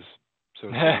because so.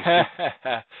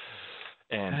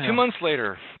 And 2 months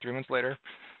later, 3 months later,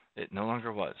 it no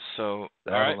longer was. So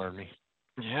that'll learn me.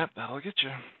 Yep, that'll get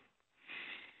you.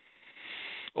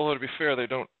 Although to be fair, they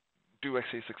don't do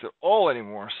x86 at all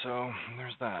anymore, so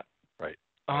there's that. Right.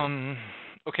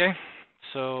 Okay,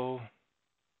 so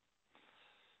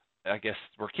I guess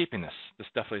we're keeping this. This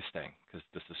definitely is staying because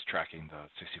this is tracking the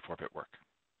 64-bit work.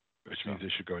 Which means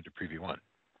it should go into Preview 1.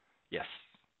 Yes.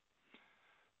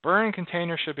 Burn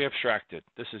container should be abstracted.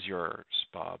 This is yours,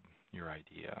 Bob, your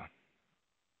idea.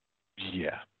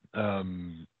 Yeah.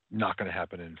 Not going to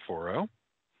happen in 4.0.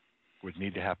 Would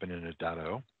need to happen in a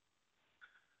 .0.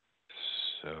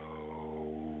 So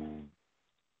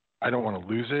I don't want to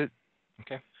lose it.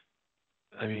 Okay.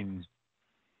 I mean,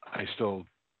 I still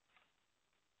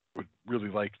would really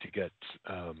like to get.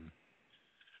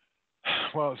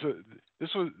 Well, so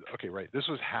this was okay, right? This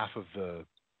was half of the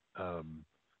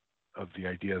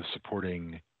idea of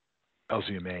supporting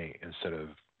LZMA instead of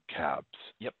cabs.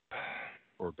 Yep.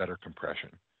 Or better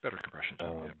compression. Better compression.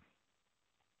 Yep.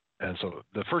 And so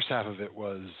the first half of it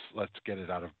was let's get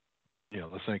it out of,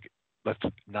 let's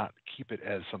not keep it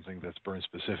as something that's burn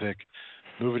specific,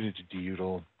 move it into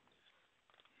DUTL,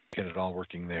 get it all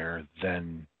working there.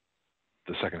 Then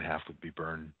the second half would be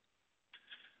burn.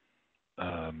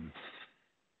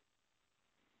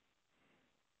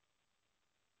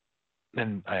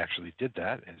 And I actually did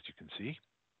that, as you can see,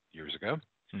 years ago.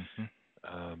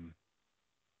 Mm-hmm.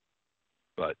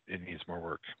 But it needs more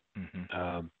work.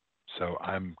 Mm-hmm. So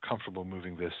I'm comfortable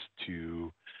moving this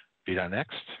to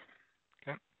v.next.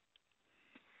 Okay.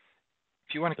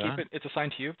 If you want to keep it, it's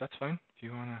assigned to you. That's fine. If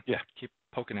you want to keep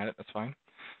poking at it, that's fine.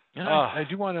 Yeah, I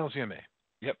do want LZMA.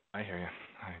 Yep, I hear you.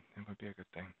 It would be a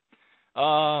good thing.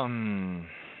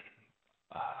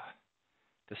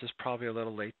 This is probably a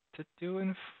little late to do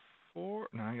in 4.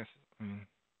 No, I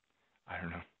don't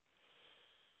know.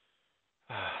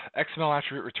 XML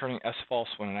attribute returning S false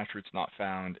when an attribute's not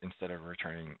found instead of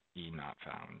returning E not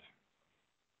found.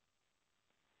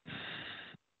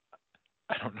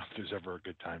 I don't know if there's ever a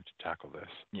good time to tackle this.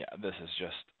 Yeah, this is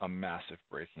just a massive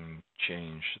breaking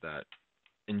change that,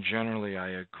 in generally, I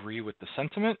agree with the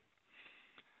sentiment.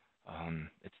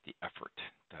 It's the effort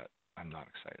that I'm not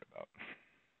excited about.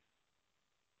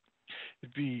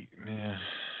 It'd be,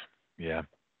 yeah.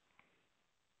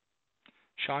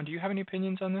 Sean, do you have any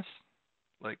opinions on this?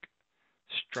 Like,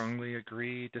 strongly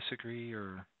agree, disagree,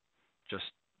 or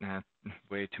just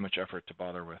way too much effort to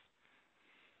bother with?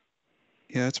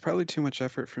 Yeah, it's probably too much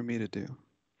effort for me to do.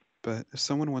 But if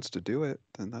someone wants to do it,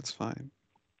 then that's fine.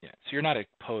 Yeah, so you're not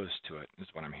opposed to it,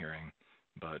 is what I'm hearing,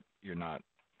 but you're not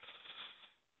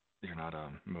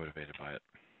motivated by it.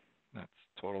 That's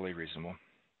totally reasonable.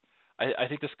 I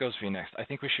think this goes vNext. I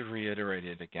think we should reiterate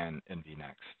it again in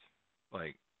vNext,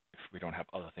 like if we don't have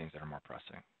other things that are more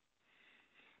pressing.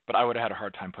 But I would have had a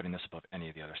hard time putting this above any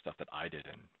of the other stuff that I did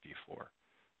in v4.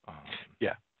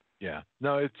 Yeah.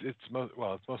 No, it's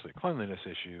mostly a cleanliness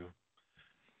issue,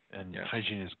 and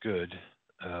hygiene is good.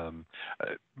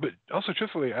 But also,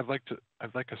 truthfully, I'd like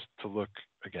us to look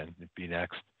again at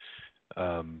vNext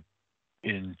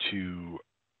into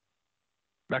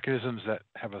mechanisms that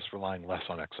have us relying less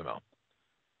on XML.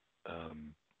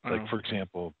 Like, for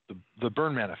example, the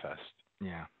burn manifest.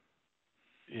 Yeah.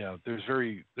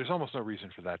 There's almost no reason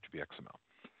for that to be XML.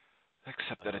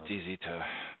 Except that it's easy to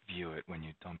view it when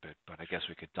you dump it, but I guess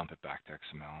we could dump it back to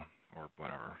XML or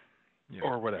whatever. Yeah.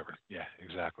 Or whatever. Yeah,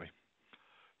 exactly.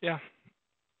 Yeah.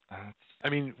 I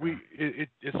mean,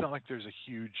 it's not like there's a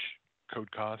huge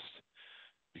code cost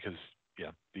because,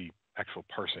 the actual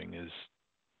parsing is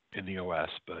in the OS,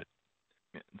 but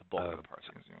the bulk of the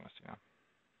parsing is in the OS, yeah.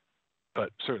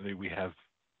 But certainly we have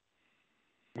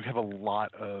a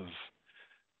lot of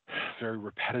very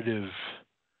repetitive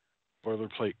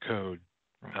boilerplate code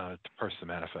to parse the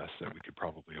manifest that we could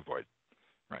probably avoid.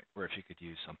 Right. Or if you could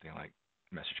use something like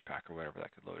Message Pack or whatever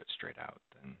that could load it straight out,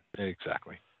 then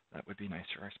exactly. That would be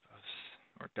nicer, I suppose.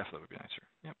 Or definitely would be nicer.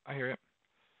 Yep, I hear it.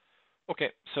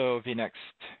 Okay, so vNext.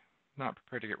 Not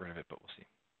prepared to get rid of it, but we'll see.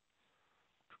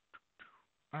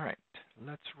 All right,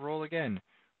 let's roll again.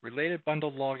 Related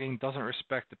bundle logging doesn't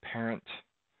respect the parent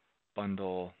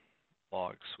bundle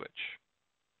log switch.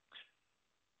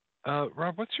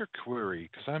 Rob, what's your query?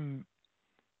 Because I'm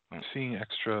seeing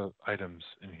extra items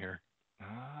in here.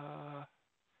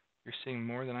 You're seeing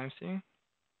more than I'm seeing?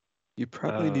 You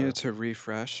probably needed to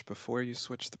refresh before you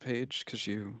switch the page because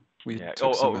we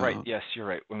took some right. out. Yes, you're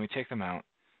right. When we take them out,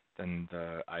 then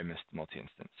I missed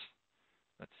multi-instance.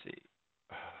 Let's see.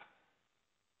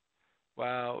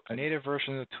 Wow, native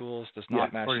version of the tools does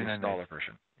not match the installer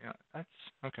version. Yeah, that's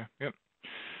okay. Yep.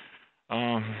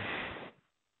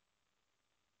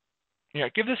 Yeah,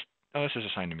 give this. Oh, this is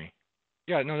assigned to me.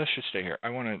 Yeah, no, this should stay here. I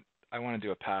want to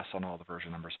do a pass on all the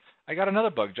version numbers. I got another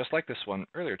bug just like this one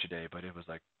earlier today, but it was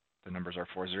like the numbers are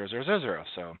 40000.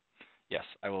 So, yes,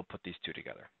 I will put these two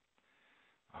together.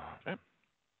 Okay.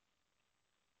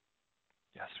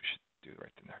 Yes, we should do the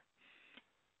right thing there.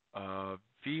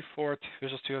 V4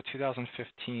 Visual Studio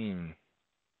 2015.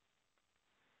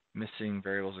 Missing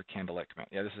variables of candlelight command.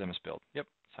 Yeah, this is MS Build. Yep,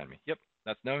 sign me. Yep,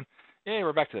 that's known. Yay,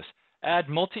 we're back to this. Add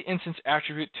multi-instance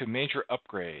attribute to major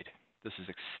upgrade. This is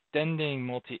extending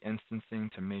multi-instancing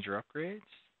to major upgrades.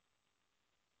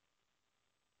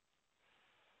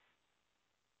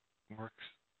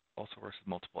 Also works with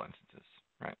multiple instances,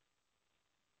 right?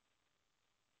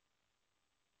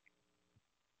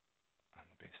 On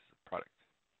the basis of product,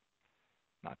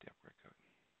 not the upgrade code.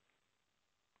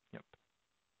 Yep.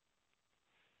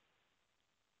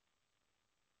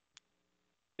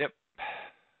 Yep.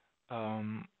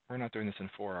 We're not doing this in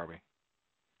 4, are we?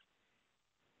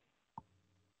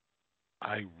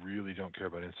 I really don't care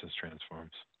about instance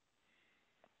transforms.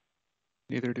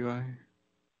 Neither do I.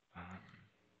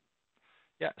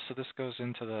 Yeah, so this goes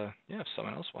into the, if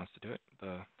someone else wants to do it,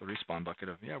 the respawn bucket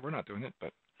of, we're not doing it,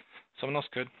 but someone else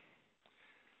could.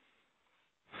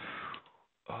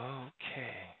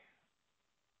 Okay.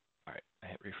 All right, I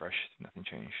hit refresh. Nothing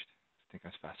changed. I think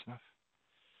that's fast enough.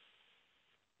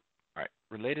 All right,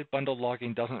 related bundle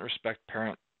logging doesn't respect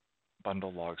parent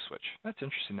bundle log switch. That's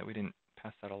interesting that we didn't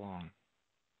pass that along.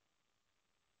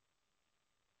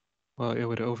 Well, it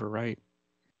would overwrite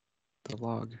the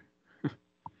log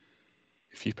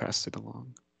if you passed it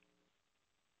along.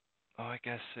 Oh, I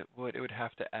guess it would. It would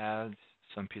have to add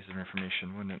some piece of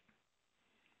information, wouldn't it?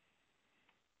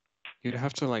 You'd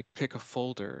have to like pick a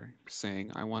folder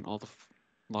saying, I want all the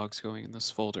logs going in this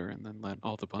folder, and then let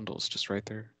all the bundles just write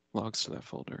their logs to that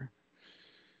folder.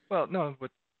 Well, no,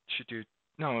 what you do,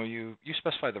 no, you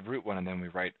specify the root one, and then we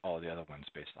write all the other ones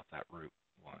based off that root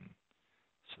one.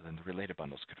 So then the related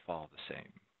bundles could follow the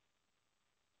same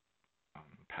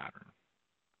pattern.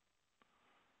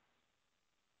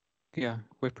 Yeah,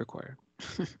 whip required.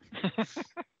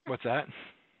 What's that?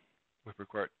 Whip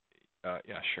required.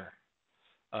 Yeah, sure.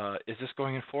 Is this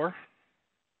going in 4?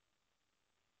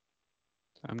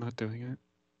 I'm not doing it.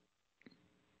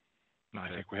 I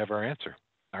think we have our answer.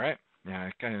 All right. Yeah,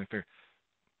 I kind of figured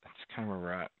that's kind of where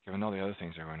we're at, given all the other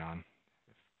things that are going on.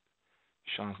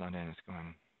 If Sean's not in, it's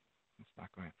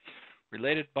not going.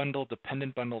 Related bundle,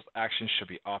 dependent bundles, actions should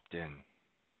be opt-in.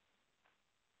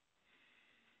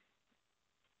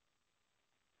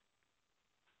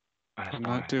 I'm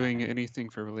not doing anything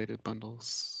for related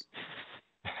bundles.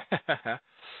 All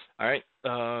right,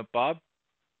 Bob?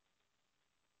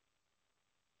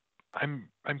 I'm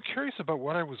curious about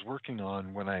what I was working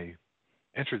on when I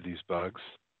entered these bugs.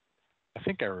 I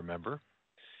think I remember.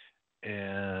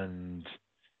 And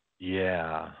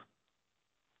yeah.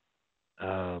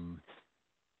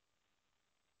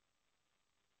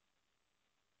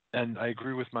 And I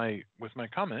agree with my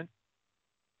comment,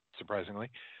 surprisingly,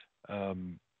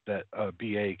 that a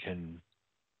BA can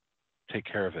take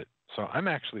care of it. So I'm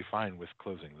actually fine with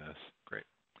closing this. Great.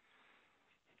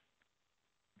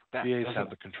 BAs have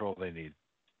the control they need.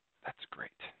 That's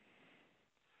great.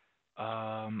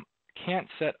 Can't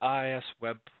set IIS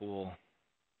web pool.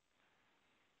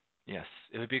 Yes,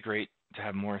 it would be great to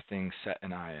have more things set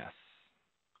in IIS.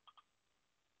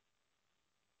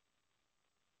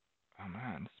 Oh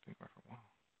man, this has been going for a while.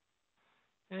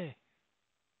 Hey,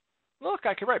 look,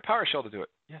 I can write PowerShell to do it.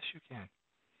 Yes, you can.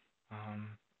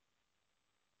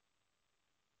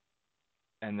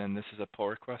 And then this is a pull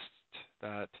request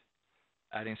that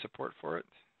adding support for it,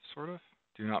 sort of.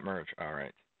 Do not merge. All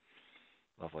right.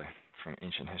 Lovely. From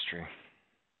ancient history.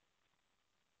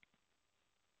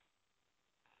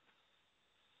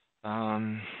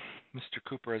 Mr.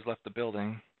 Cooper has left the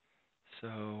building. So,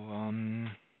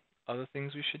 other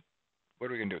things we should, what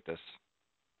are we going to do with this?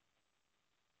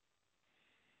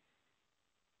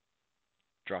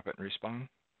 Drop it and respawn?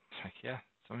 It's like, yeah,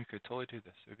 someone could totally do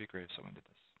this. It would be great if someone did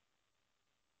this.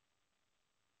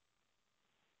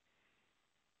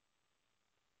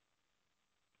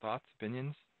 thoughts,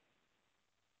 opinions?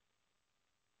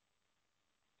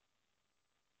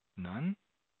 None?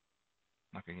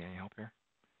 Not gonna get any help here.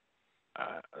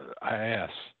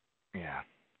 IIS. Yeah.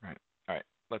 Right. All right.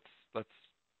 Let's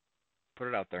put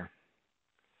it out there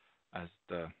as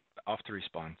the off to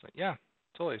respond. It's like, yeah,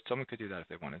 totally. Someone could do that if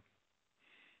they wanted.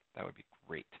 That would be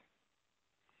great.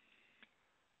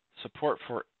 Support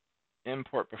for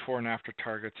import before and after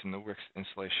targets in the WiX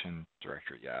installation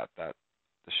directory. Yeah, this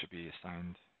should be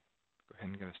assigned. Go ahead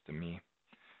and give this to me.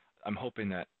 I'm hoping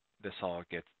that this all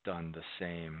gets done the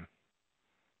same.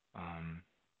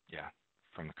 Yeah,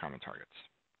 from the common targets.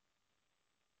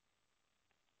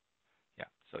 Yeah.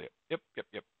 So yep.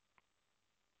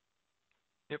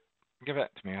 Give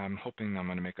that to me. I'm hoping I'm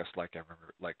going to make us like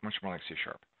much more like C#.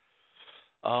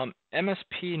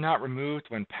 MSP not removed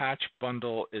when patch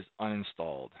bundle is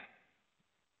uninstalled.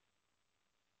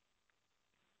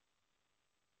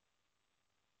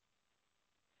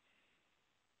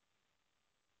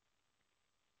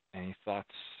 Any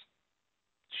thoughts,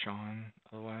 Sean,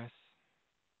 otherwise?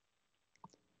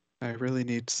 I really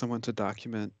need someone to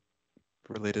document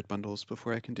related bundles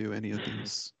before I can do any of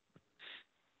these.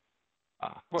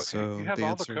 Well, So you have the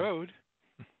all the answer, code.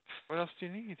 What else do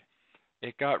you need?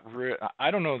 It got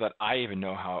I don't know that I even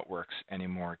know how it works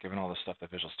anymore, given all the stuff that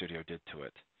Visual Studio did to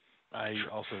it. I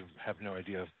also have no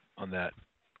idea on that.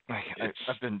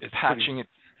 I've been patching it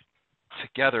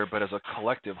together, but as a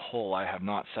collective whole, I have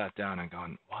not sat down and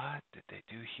gone, what did they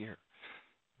do here?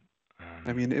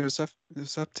 I mean, it was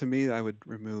up to me. I would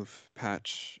remove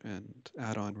patch and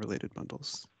add-on related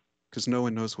bundles because no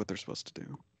one knows what they're supposed to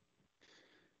do.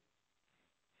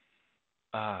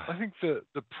 I think the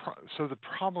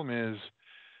problem is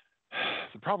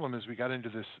we got into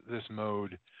this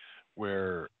mode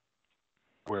where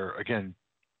again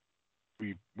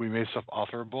we made stuff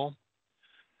authorizable,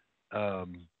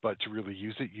 but to really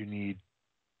use it you need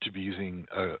to be using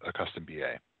a custom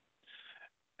BA,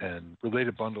 and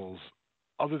related bundles,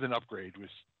 other than upgrade,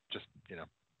 which just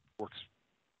works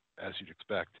as you'd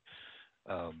expect,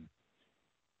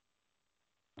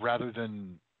 rather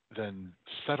than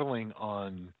settling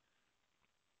on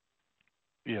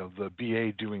the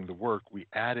BA doing the work, we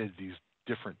added these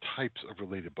different types of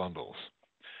related bundles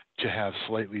to have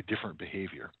slightly different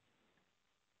behavior,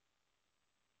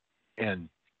 and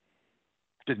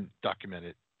didn't document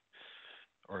it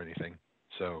or anything.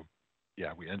 So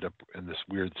yeah, we end up in this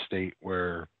weird state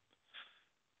where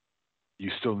you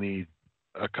still need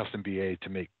a custom BA to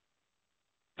make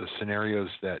the scenarios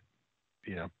that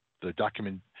the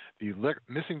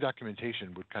missing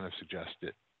documentation would kind of suggest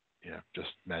it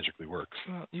just magically works.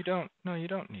 Well, you don't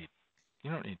need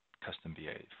custom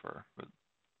BA for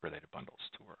related bundles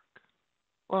to work.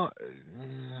 Well,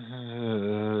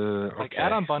 like okay.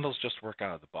 add-on bundles just work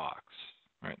out of the box,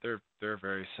 right? They're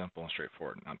very simple and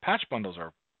straightforward. Now, patch bundles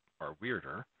are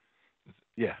weirder.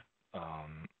 Yeah.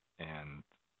 And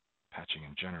patching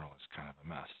in general is kind of a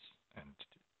mess, and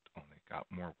only got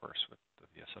more worse with the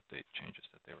VS Update changes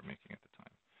that they were making at the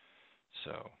time.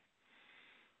 So,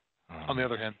 on the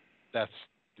other hand, that's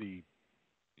the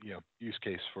use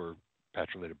case for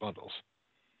patch-related bundles.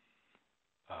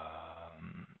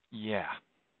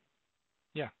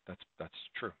 Yeah, that's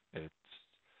true.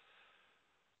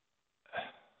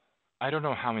 I don't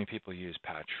know how many people use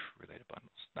patch-related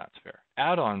bundles. That's fair.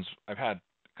 Add-ons, I've had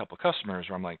a couple of customers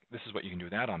where I'm like, this is what you can do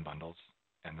with add-on bundles,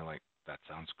 and they're like, that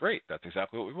sounds great. That's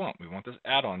exactly what we want. We want this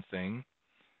add-on thing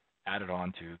added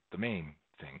on to the main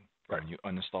thing. Right. When you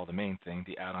uninstall the main thing,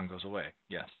 the add-on goes away.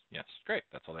 Yes, great.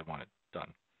 That's all they wanted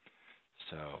done.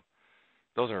 So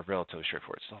those are relatively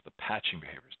straightforward. So the patching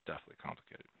behavior is definitely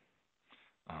complicated.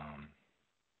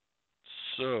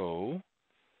 So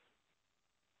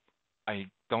I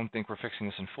don't think we're fixing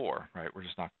this in 4, right? We're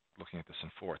just not looking at this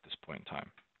in 4 at this point in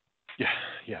time.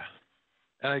 Yeah.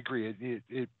 And I agree.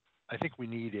 I think we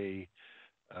need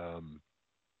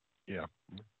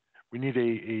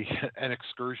an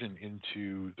excursion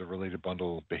into the related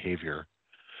bundle behavior.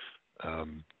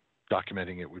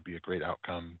 Documenting it would be a great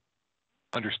outcome.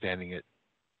 Understanding it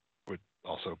would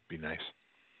also be nice.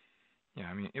 Yeah,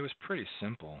 I mean, it was pretty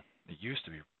simple. It used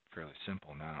to be fairly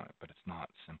simple now, but it's not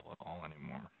simple at all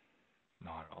anymore.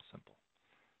 Not at all simple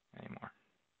anymore.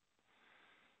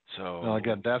 So well,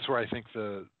 again, that's where I think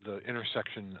the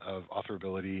intersection of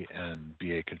authorizability and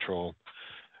BA control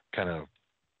kind of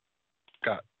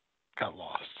got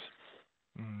lost.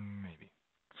 Maybe.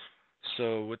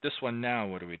 So with this one now,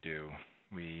 what do?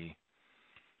 We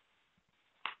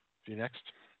next.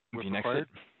 It.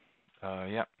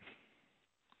 Yeah.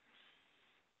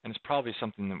 And it's probably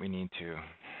something that we need to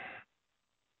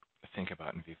think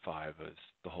about in V5 is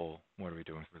the whole, what are we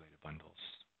doing with related bundles?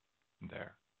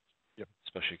 there, Yep.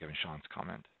 especially given Sean's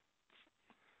comment.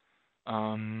 Let's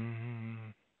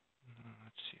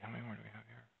see, how many more do we have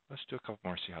here? Let's do a couple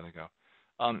more, see how they go.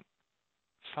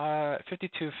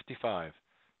 5255,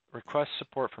 request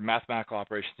support for mathematical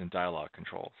operations and dialogue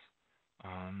controls.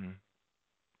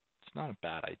 It's not a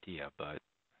bad idea, but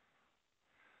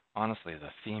honestly,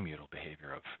 the theme-util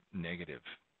behavior of negative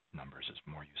numbers is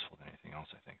more useful than anything else,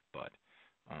 I think. But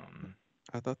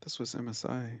I thought this was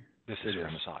MSI. this is for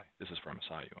MSI. This is for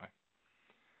MSI UI.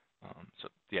 So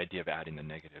the idea of adding the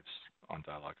negatives on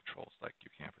dialogue controls like you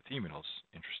can for theme-util is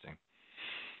interesting.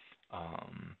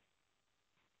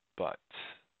 But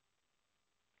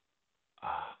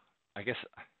I guess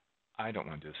I don't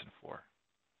want to do this in 4.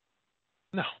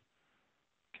 No.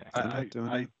 Okay. I'm not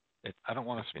doing it. I don't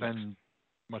want to spend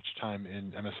much time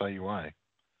in MSI UI.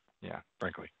 Yeah.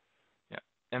 Frankly. Yeah.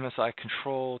 MSI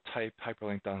control type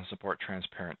hyperlink doesn't support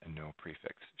transparent and no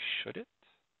prefix. Should it?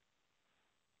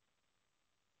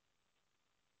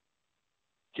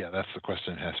 Yeah, that's the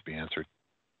question that has to be answered.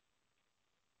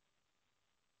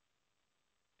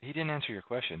 He didn't answer your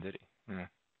question, did he? Yeah.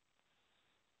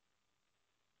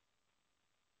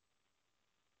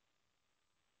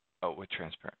 Oh, with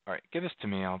transparent. All right, give this to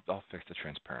me. I'll fix the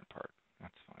transparent part.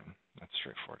 That's fine. That's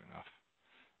straightforward enough.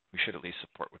 We should at least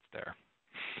support what's there.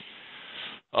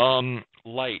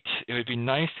 Light. It would be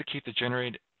nice to keep the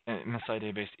generate MSI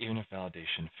database even if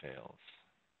validation fails.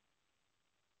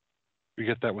 We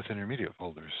get that with intermediate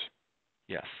folders.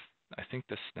 Yes. I think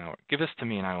this now. Give this to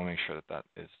me and I will make sure that that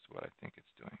is what I think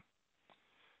it's doing.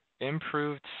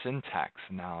 Improved syntax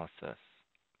analysis.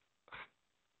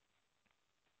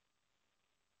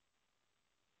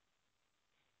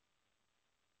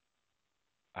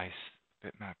 ICE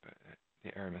bitmap.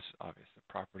 The error is obvious. The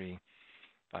property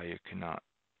value cannot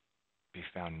be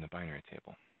found in the binary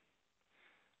table.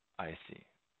 I see.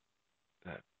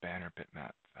 The banner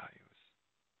bitmap value is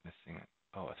missing it.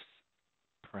 Oh, a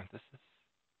parenthesis.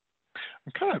 I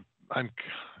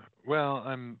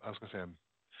was going to say,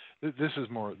 this is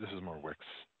more WiX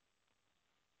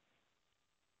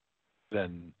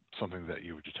than something that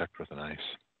you would detect with an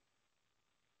ICE.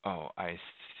 Oh, I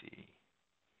see.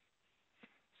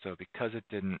 So because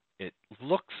it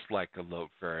looks like a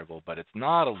loc variable, but it's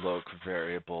not a loc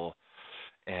variable,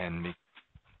 and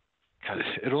because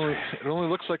it only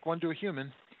looks like one to a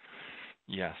human.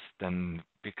 Yes, then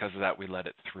because of that we let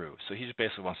it through. So he just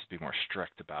basically wants to be more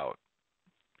strict about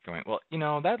going, well,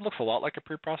 that looks a lot like a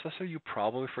preprocessor. You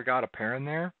probably forgot a pair in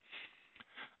there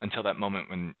until that moment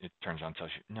when it turns on and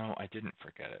tells you, no, I didn't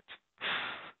forget it.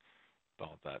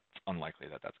 Well, that's unlikely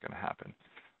that that's going to happen.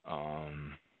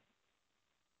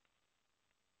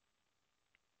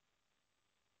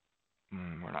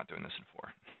 We're not doing this in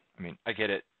 4. I mean, I get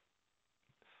it.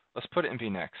 Let's put it in V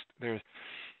next. There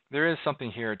is something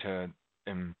here to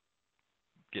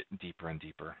get deeper and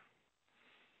deeper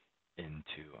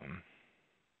into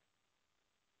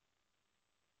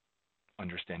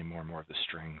understanding more and more of the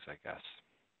strings, I guess.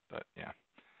 But yeah,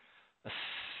 let's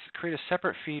create a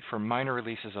separate feed for minor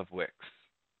releases of WiX.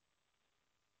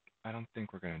 I don't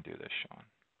think we're going to do this, Sean.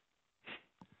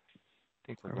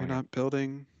 Are we not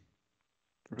building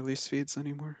release feeds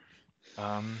anymore?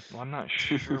 Well, I'm not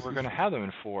sure we're going to have them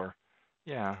in 4.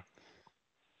 Yeah.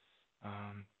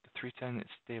 The 310 is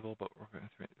stable, but we're going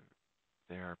to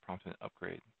they are prompted to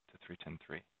upgrade to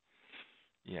 3.10.3.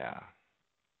 Yeah.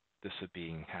 This would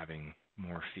be having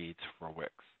more feeds for WiX.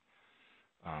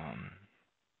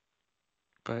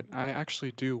 But I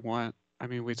actually do want,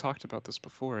 we talked about this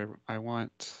before. I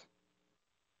want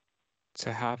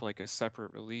to have like a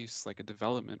separate release, like a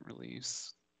development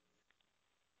release,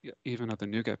 even of the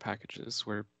NuGet packages,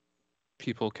 where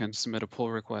people can submit a pull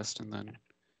request and then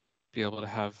be able to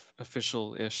have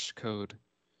official-ish code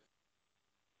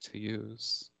to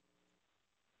use.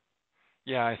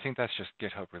 Yeah, I think that's just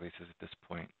GitHub releases at this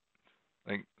point.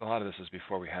 Like a lot of this is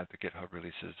before we had the GitHub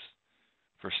releases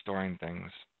for storing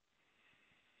things.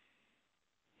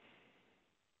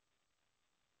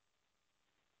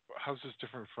 How's this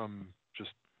different from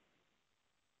just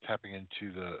tapping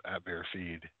into the AppVer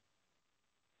feed?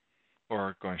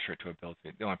 Or going straight to a build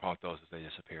feed. The only problem with those is they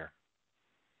disappear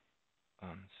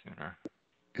sooner.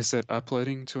 Is it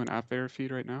uploading to an AppVer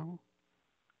feed right now?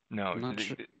 No,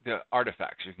 the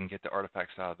artifacts. You can get the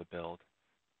artifacts out of the build,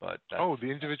 but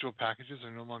the individual packages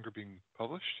are no longer being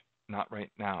published? Not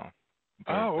right now.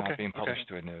 They're not being published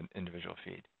to an individual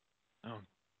feed. Oh.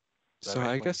 So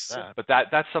I guess that. But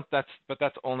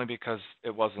that's only because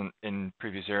it wasn't in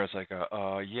previous eras like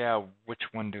which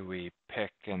one do we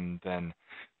pick, and then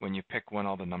when you pick one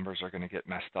all the numbers are going to get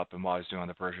messed up, and while I was doing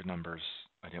the version numbers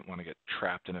I didn't want to get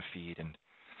trapped in a feed and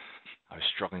I was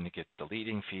struggling to get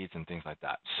deleting feeds and things like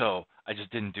that. So I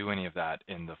just didn't do any of that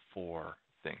in the 4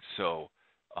 things. So,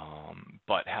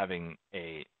 but having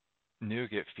a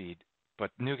NuGet feed,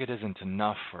 but NuGet isn't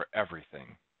enough for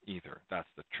everything either. That's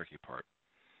the tricky part.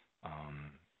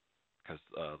 Because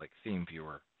like Theme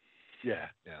Viewer Yeah.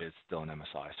 is still an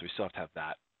MSI, so we still have to have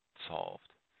that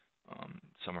solved.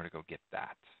 Somewhere to go get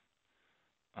that.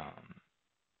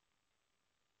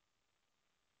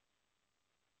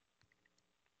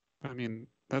 I mean,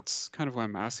 that's kind of what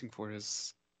I'm asking for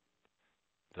is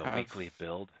The have, weekly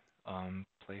build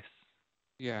place.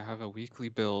 yeah, have a weekly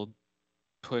build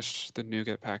push the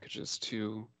NuGet packages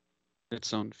to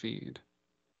its own feed,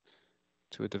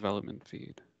 to a development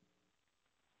feed.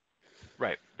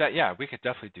 Right. That, yeah, we could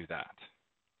definitely do that.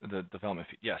 The development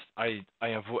feed. Yes. I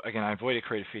avoided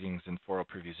creative feedings in 4.0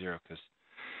 Preview 0 because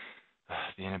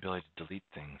the inability to delete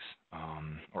things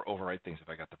or overwrite things if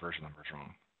I got the version numbers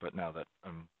wrong. But now that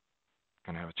I'm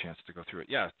going to have a chance to go through it,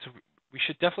 yeah, so we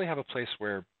should definitely have a place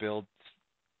where the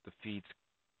feeds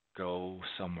go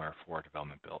somewhere for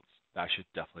development builds. That should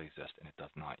definitely exist, and it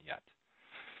does not yet.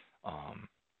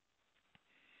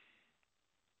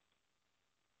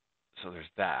 So there's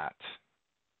that.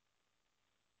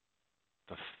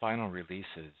 The final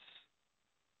releases.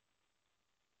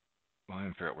 Well, I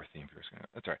haven't figured out where theme viewer is going to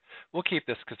go. That's all right. We'll keep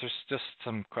this because there's just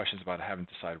some questions about I haven't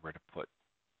decided where to put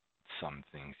some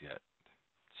things yet.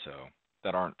 So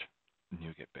that aren't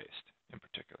NuGet based in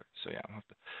particular. So yeah, we'll have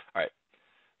to. All right.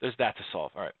 There's that to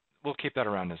solve. All right. We'll keep that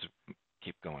around as we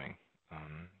keep going.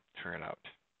 Figure it out.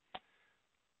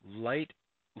 Light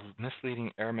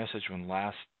misleading error message when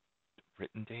last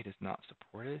written date is not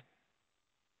supported.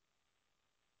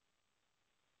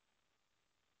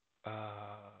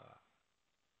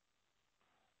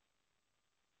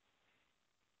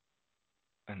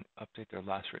 And update their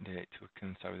last written date to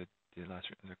coincide with the last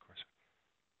written date, of course.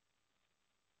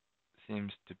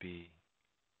 Seems to be,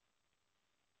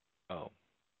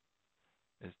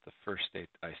 is the first date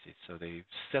I see. So they've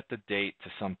set the date to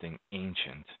something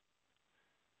ancient.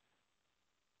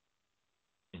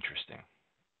 Interesting.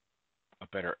 A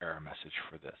better error message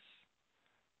for this.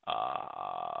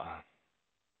 I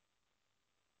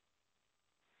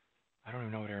don't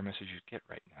even know what error message you'd get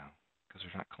right now because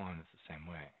they're not calling this the same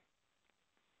way.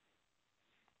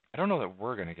 I don't know that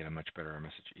we're going to get a much better error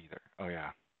message either. Oh,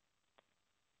 yeah.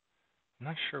 I'm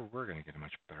not sure we're going to get a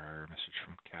much better error message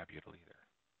from Cabutal either.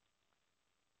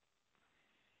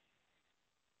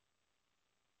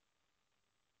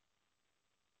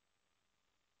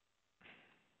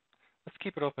 Let's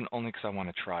keep it open only because I want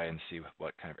to try and see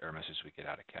what kind of error message we get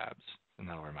out of cabs, and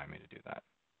that'll remind me to do that.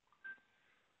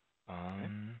 Oh,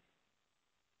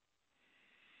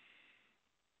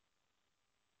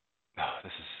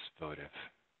 this is votive.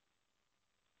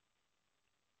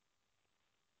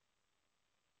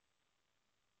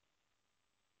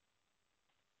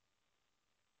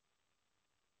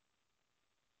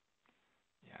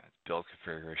 Yeah, it's build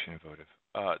configuration and votive.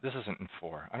 This isn't in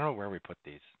 4. I don't know where we put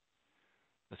these.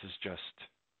 This is just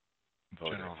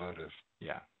votive. General votive.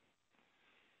 Yeah.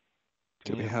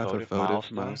 Do we need have a votive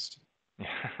milestone?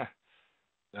 Yeah.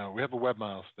 No, we have a web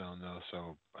milestone though,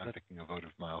 so I'm thinking a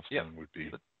votive milestone would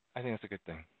be. I think that's a good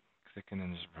thing because it can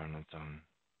then just run on its own.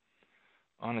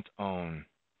 On its own,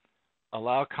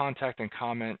 allow contact and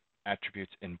comment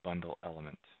attributes in bundle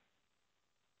element.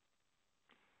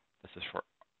 This is for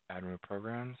admin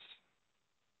programs.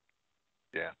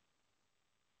 Yeah.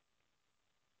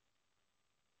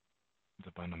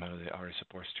 The bundle metadata already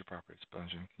supports 2 properties. Bundle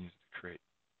can use it to create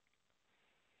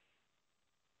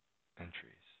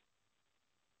entries.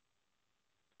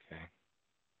 Okay.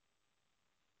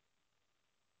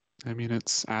 I mean,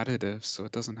 it's additive, so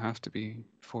it doesn't have to be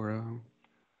 4.0.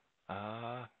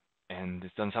 And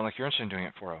it doesn't sound like you're interested in doing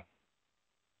it 4.0.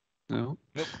 No?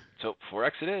 Nope. So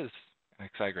 4x it is.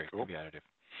 I agree. Cool. It can be additive.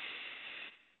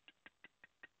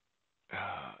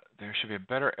 There should be a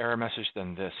better error message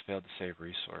than this. Failed to save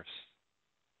resource.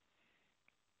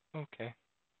 Okay.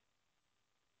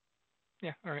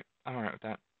 Yeah, all right. I'm all right with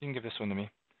that. You can give this one to me.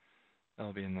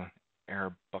 That'll be in the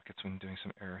error buckets when doing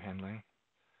some error handling.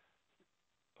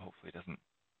 Hopefully it doesn't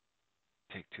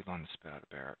take too long to spit out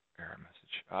a error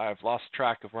message. I've lost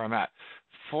track of where I'm at.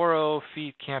 4.0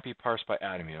 feed can't be parsed by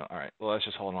Adamio. All right, well, let's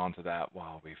just hold on to that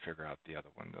while we figure out the other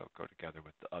one. They'll go together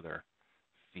with the other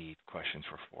feed questions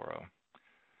for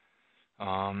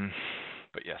 4.0.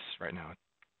 But yes, right now it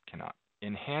cannot.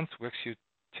 Enhance WiX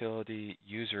utility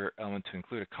user element to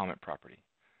include a comment property.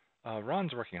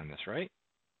 Ron's working on this, right?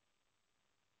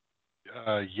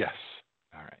 Yes.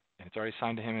 All right. And it's already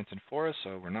signed to him. It's in 4.0,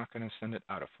 so we're not going to send it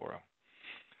out of 4.0.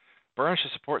 Burn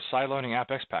should support sideloading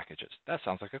AppX packages. That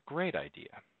sounds like a great idea.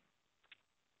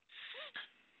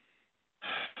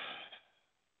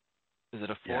 Is it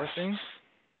a for Yes. thing?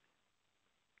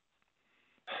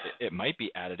 It might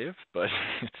be additive, but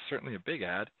it's certainly a big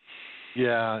add.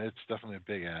 Yeah, it's definitely a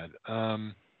big add.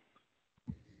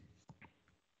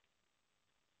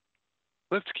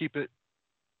 Let's keep it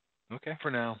Okay.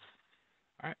 for now.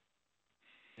 All right.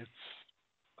 It's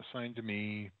assigned to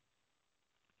me.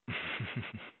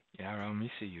 Yeah, let me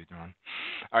see you, Ron.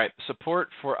 All right. Support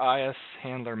for IS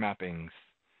handler mappings.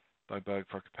 Bug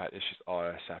for compat issues. All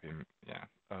IS happy. Yeah.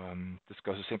 This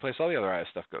goes the same place all the other IS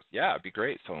stuff goes. Yeah, it'd be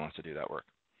great if someone wants to do that work.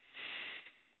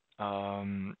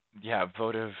 Yeah,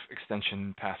 votive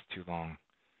extension path too long.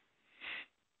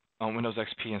 On Windows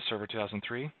XP and Server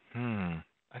 2003.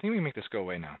 I think we can make this go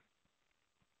away now.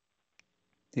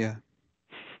 Yeah.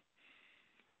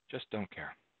 Just don't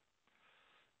care.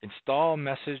 Install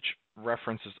message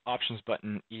references options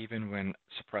button even when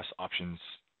suppress options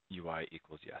UI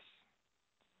equals yes.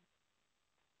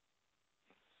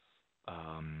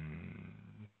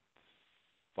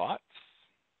 Thoughts?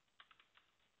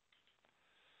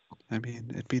 I mean,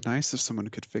 it'd be nice if someone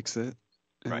could fix it.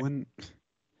 It Right. wouldn't.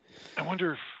 I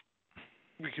wonder if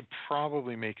we could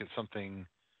probably make it something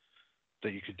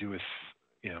that you could do with,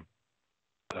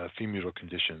 theme mutal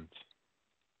conditions.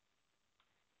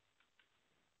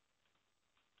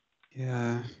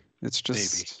 Yeah, it's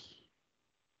just. Maybe.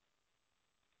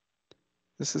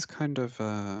 This is kind of.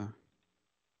 I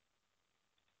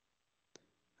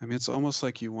mean, it's almost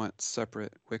like you want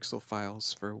separate WIXL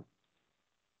files for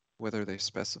whether they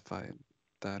specified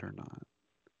that or not.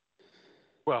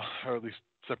 Well, or at least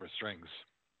separate strings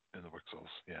in the WiXLs,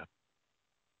 yeah.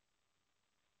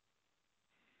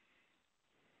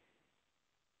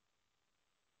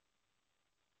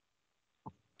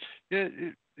 Yeah,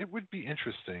 it would be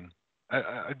interesting.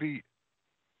 I'd be.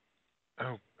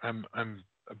 Oh, I'm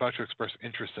about to express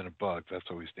interest in a bug. That's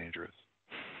always dangerous.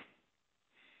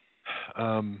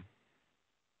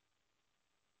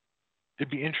 It'd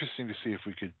be interesting to see if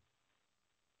we could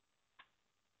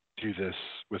do this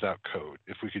without code.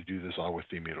 If we could do this all with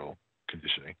theme mutal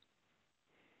conditioning.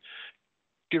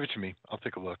 Give it to me. I'll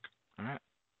take a look. All right.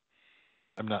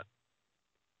 I'm not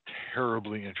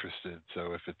terribly interested,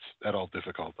 so if it's at all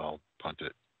difficult, I'll punt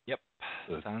it. Yep.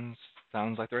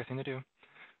 Sounds like the right thing to do.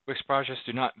 Wix projects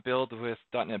do not build with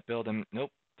 .NET Build, and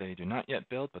nope, they do not yet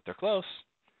build, but they're close,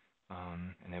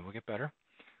 and they will get better.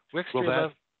 Wix Will 3.11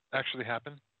 that actually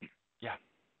happen? Yeah,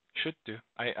 should do.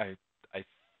 I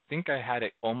think I had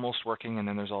it almost working, and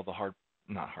then there's all the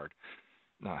not hard.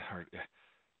 Yeah.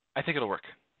 I think it'll work.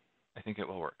 I think it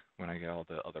will work when I get all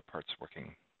the other parts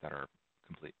working that are a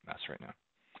complete mess right now.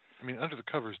 I mean, under the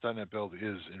covers, .NET Build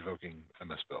is invoking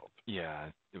MS Build.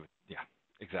 Yeah, yeah,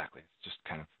 exactly. It's just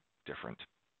kind of different.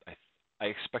 I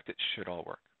expect it should all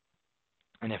work.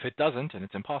 And if it doesn't, and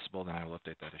it's impossible, then I will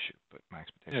update that issue. But my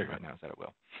expectation right now is that it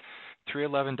will.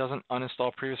 3.11 doesn't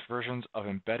uninstall previous versions of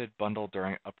embedded bundle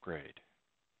during upgrade.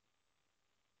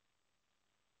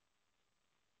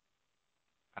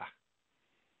 How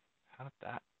did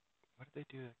that? What did they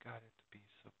do that got it to be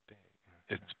so big?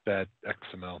 It's bad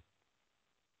XML.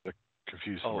 The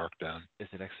confused markdown. Is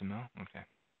it XML? Okay.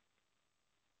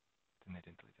 Then they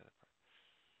didn't delete the other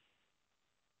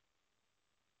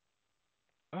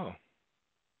part.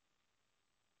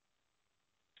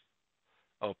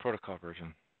 Oh, protocol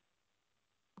version.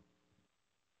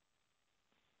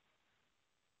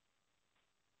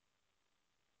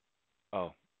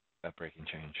 Oh, that breaking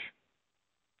change.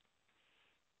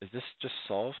 Is this just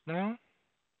solved now?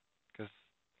 Because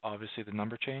obviously the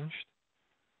number changed.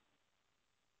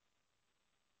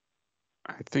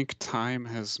 I think time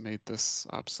has made this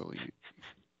obsolete.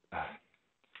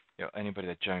 Anybody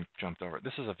that jumped over.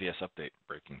 This is a VS Update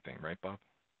breaking thing, right, Bob?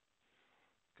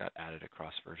 Got added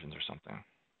across versions or something.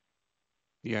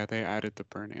 Yeah, they added the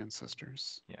burn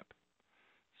ancestors. Yep.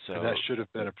 So and that should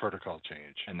have been a protocol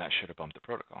change. And that should have bumped the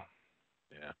protocol.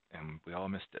 Yeah. And we all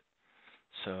missed it.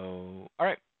 So, all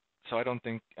right. So I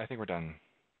think we're done.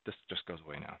 This just goes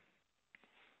away now.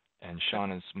 And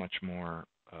Sean is much more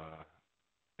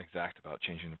exact about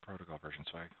changing the protocol version,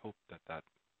 so I hope that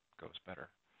goes better.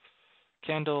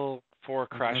 Candle 4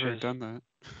 crashes. I've never done that.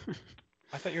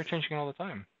 I thought you were changing it all the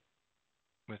time.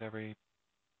 With every...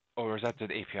 Or is that the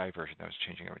API version that was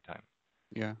changing every time?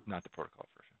 Yeah. Not the protocol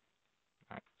version.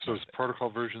 All right. So is protocol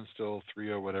version still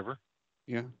 3.0 whatever?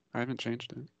 Yeah, I haven't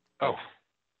changed it. Oh.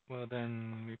 Well,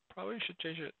 then we probably should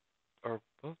change it. Or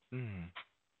both. It's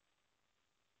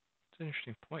an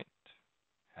interesting point.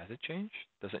 Has it changed?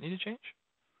 Does it need to change?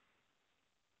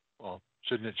 Well,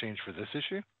 shouldn't it change for this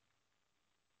issue?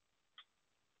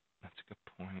 that's a good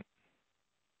point.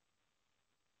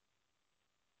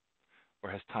 Or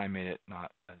has time made it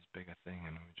not as big a thing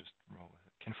and we just roll with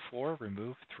it? Can 4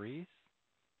 remove 3s?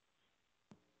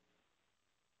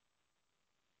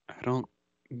 I don't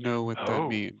know what that Oh.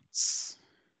 means.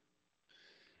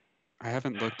 I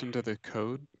haven't looked into the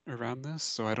code around this,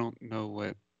 so I don't know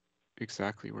what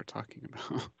exactly we're talking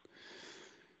about.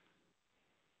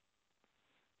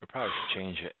 We probably should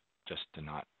change it just to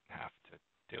not have to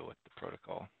deal with the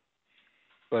protocol.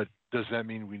 But does that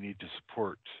mean we need to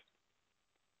support?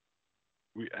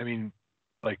 I mean,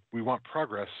 like we want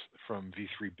progress from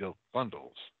V3 built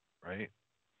bundles, right?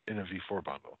 In a V4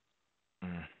 bundle.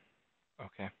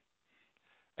 Okay.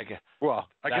 I guess. Well,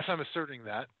 I guess I'm asserting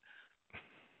that.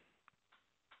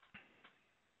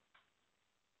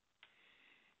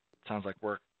 Sounds like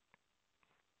work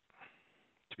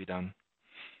to be done.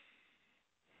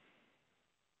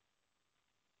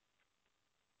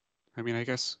 I mean, I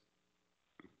guess,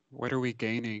 what are we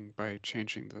gaining by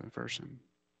changing the version?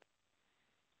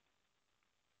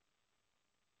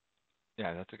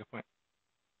 Yeah, that's a good point.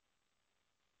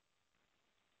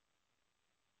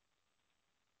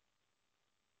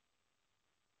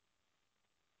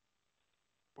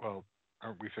 Well,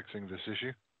 aren't we fixing this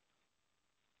issue?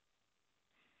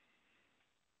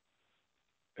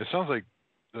 It sounds like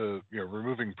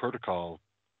removing the protocol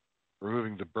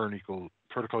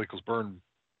equals burn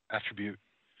attribute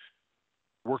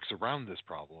works around this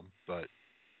problem, but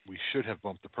we should have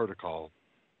bumped the protocol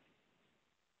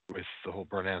with the whole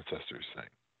burn ancestors thing.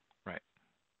 Right.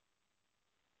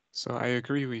 So I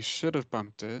agree we should have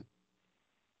bumped it,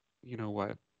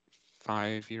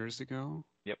 5 years ago?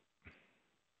 Yep.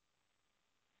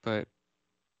 But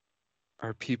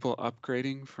are people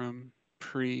upgrading from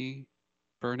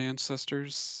pre-burn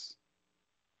ancestors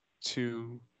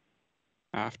to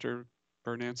after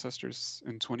burn ancestors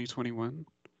in 2021?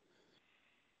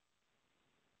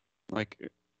 Like,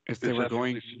 if they Is were that the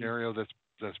going, only scenario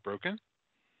that's broken?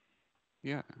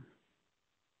 yeah.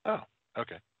 Oh,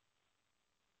 okay.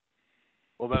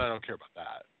 Well, then I don't care about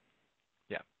that.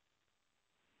 Yeah.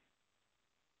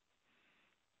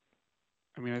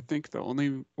 I mean, I think the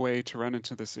only way to run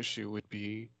into this issue would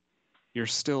be you're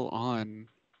still on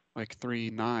like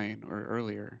 3.9 or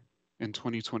earlier in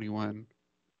 2021.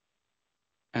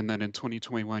 And then in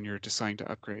 2021, you're deciding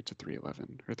to upgrade to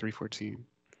 3.11 or 3.14.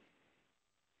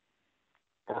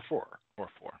 Or 4. Or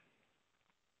 4.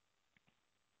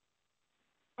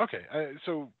 Okay,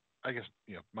 so I guess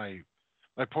my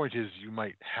point is you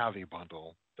might have a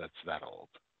bundle that's that old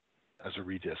as a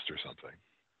redist or something.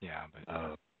 Yeah,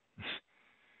 but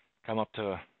come up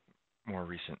to more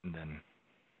recent and then.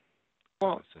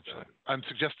 Well, essentially. I'm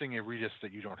suggesting a redist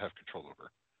that you don't have control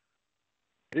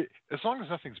over. As long as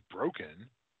nothing's broken,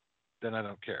 then I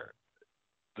don't care.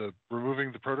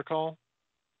 Removing the protocol,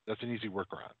 that's an easy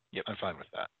workaround. Yep. I'm fine with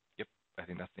that. Yep, I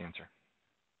think that's the answer.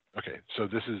 Okay, so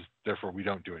this is, therefore, we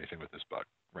don't do anything with this bug.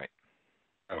 Right.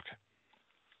 Okay.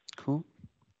 Cool.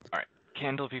 All right.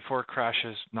 Candle V4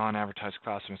 crashes, non-advertised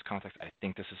class in its context. I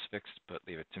think this is fixed, but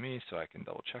leave it to me so I can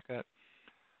double check it.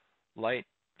 Light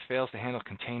fails to handle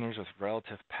containers with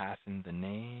relative path in the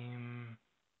name.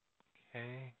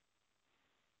 Okay.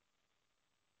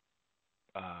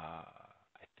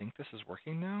 I think this is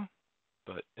working now,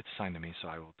 but it's assigned to me, so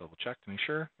I will double check to make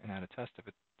sure and add a test if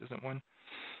it isn't one.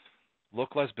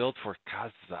 Localized build for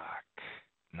Kazakh,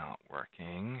 not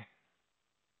working.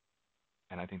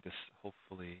 And I think this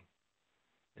hopefully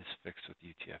is fixed with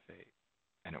UTF-8,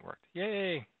 and it worked.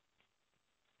 Yay!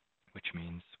 Which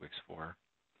means WiX 4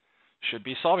 should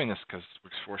be solving this, because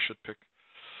WiX 4 should pick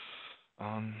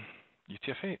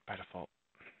UTF-8 by default.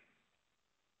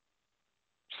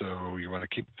 So you want to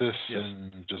keep this Yes.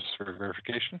 and just for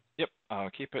verification? Yep, I'll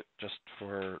keep it just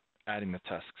for adding the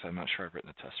test, because I'm not sure I've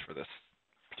written the test for this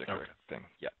particular thing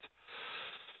yet.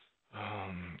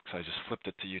 Because I just flipped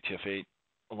it to UTF-8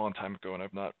 a long time ago, and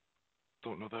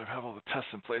don't know that I have all the tests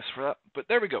in place for that. But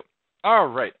there we go. All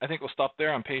right, I think we'll stop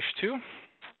there on page 2.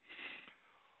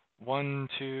 1,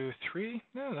 2, 3.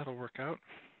 Yeah, that'll work out.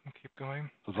 We'll keep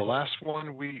going. So the last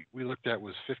one we looked at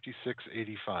was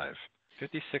 5685.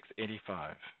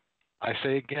 5685. I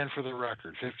say again for the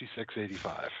record,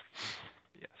 5685.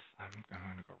 Yes, I'm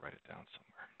going to go write it down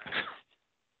somewhere. I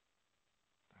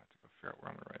have to go figure out where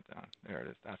I'm going to write it down. There it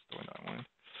is. That's the one I wanted.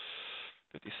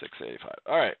 5685.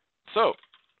 All right. So,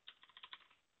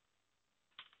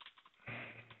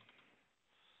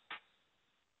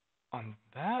 on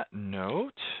that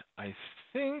note, I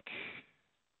think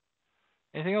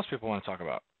anything else people want to talk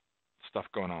about? Stuff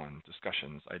going on,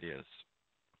 discussions, ideas,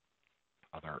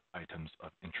 other items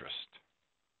of interest.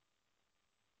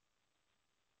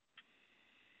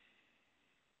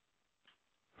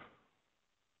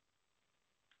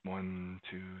 1,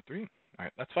 2, 3. All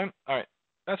right, that's fine. All right,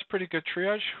 that's pretty good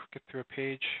triage. Get through a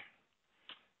page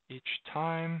each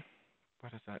time.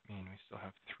 What does that mean? We still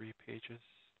have 3 pages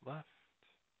left,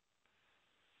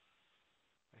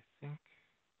 I think.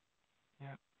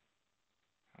 Yeah.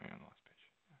 Oh, yeah, on the last page.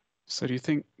 Yeah. So do you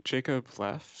think Jacob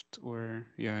left, or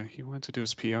yeah, he went to do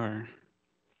his PR?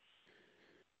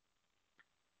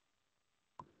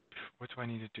 What do I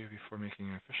need to do before making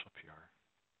an official PR?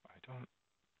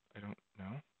 I don't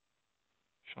know.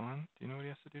 Sean, do you know what he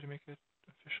has to do to make an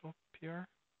official PR?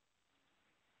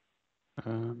 I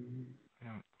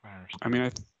don't quite understand. I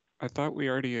mean, I thought we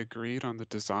already agreed on the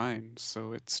design,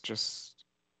 so it's just,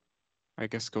 I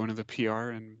guess, going to the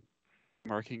PR and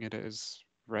marking it as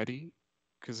ready,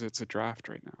 because it's a draft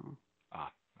right now.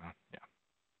 Yeah.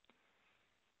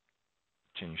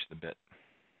 Change the bit.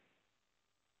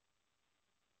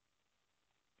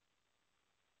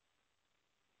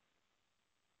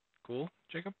 Cool,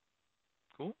 Jacob?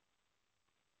 Cool?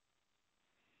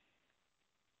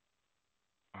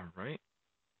 All right.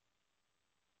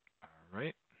 All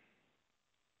right.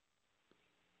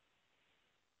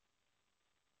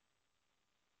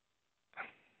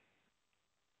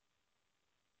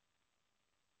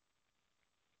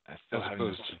 I still As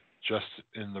opposed to just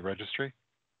in the registry?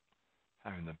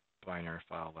 having the binary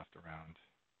file left around.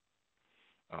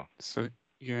 Oh. So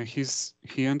yeah, he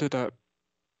ended up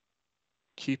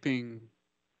keeping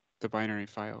the binary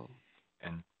file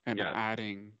And and yeah.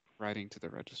 adding writing to the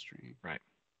registry. Right.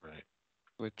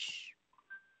 Which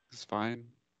is fine,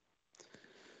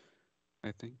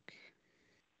 I think.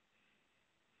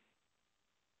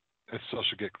 It still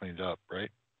should get cleaned up, right?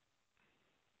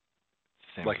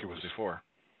 Same like as it was before.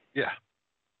 Yeah.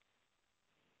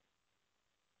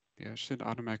 Yeah, it should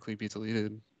automatically be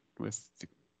deleted with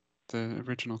the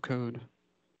original code.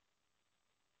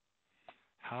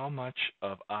 How much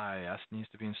of IIS needs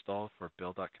to be installed for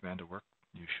build.command to work?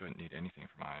 You shouldn't need anything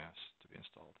from IIS to be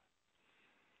installed.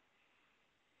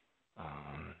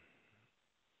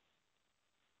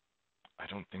 I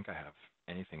don't think I have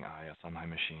anything IIS on my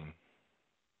machine,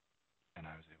 and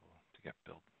I was able to get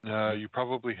build. You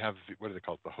probably have, what do they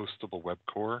call it, the hostable web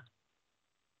core.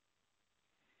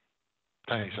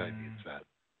 TinySide needs that.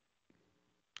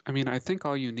 I mean, I think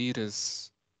all you need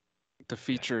is the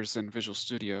features in Visual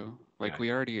Studio. Like, we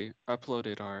already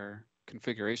uploaded our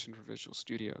configuration for Visual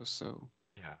Studio, so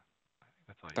yeah, I think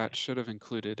that's all you that need. should have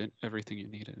included everything you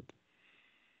needed.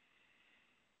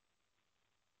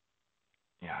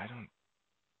 Yeah, I don't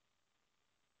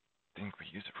think we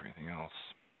use it for anything else.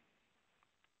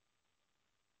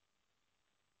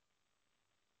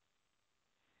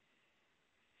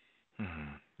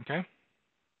 Okay.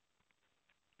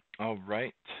 All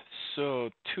right. So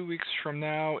 2 weeks from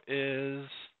now is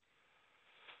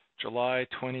July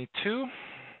 22.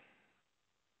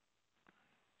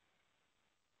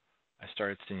 I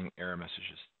started seeing error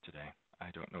messages today.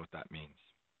 I don't know what that means.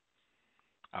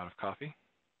 Out of coffee?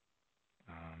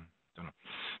 Don't know.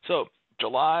 So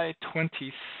July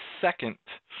 22nd,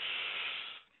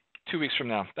 2 weeks from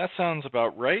now. That sounds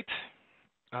about right.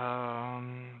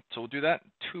 So we'll do that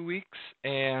in 2 weeks,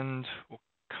 and we'll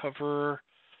cover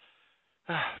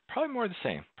probably more of the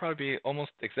same. Probably be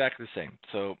almost exactly the same.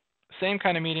 So same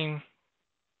kind of meeting,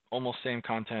 almost same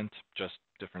content, just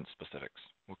different specifics.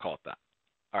 We'll call it that.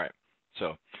 All right.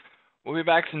 So we'll be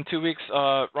back in 2 weeks.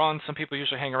 Ron, some people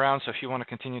usually hang around, so if you want to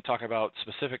continue to talk about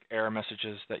specific error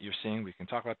messages that you're seeing, we can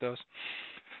talk about those.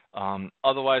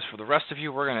 Otherwise, for the rest of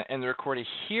you, we're going to end the recording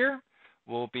here.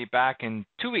 We'll be back in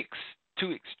 2 weeks. 2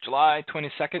 weeks, July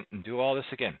 22nd, and do all this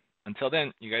again. Until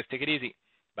then, you guys take it easy.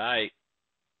 Bye.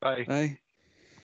 Bye. Bye.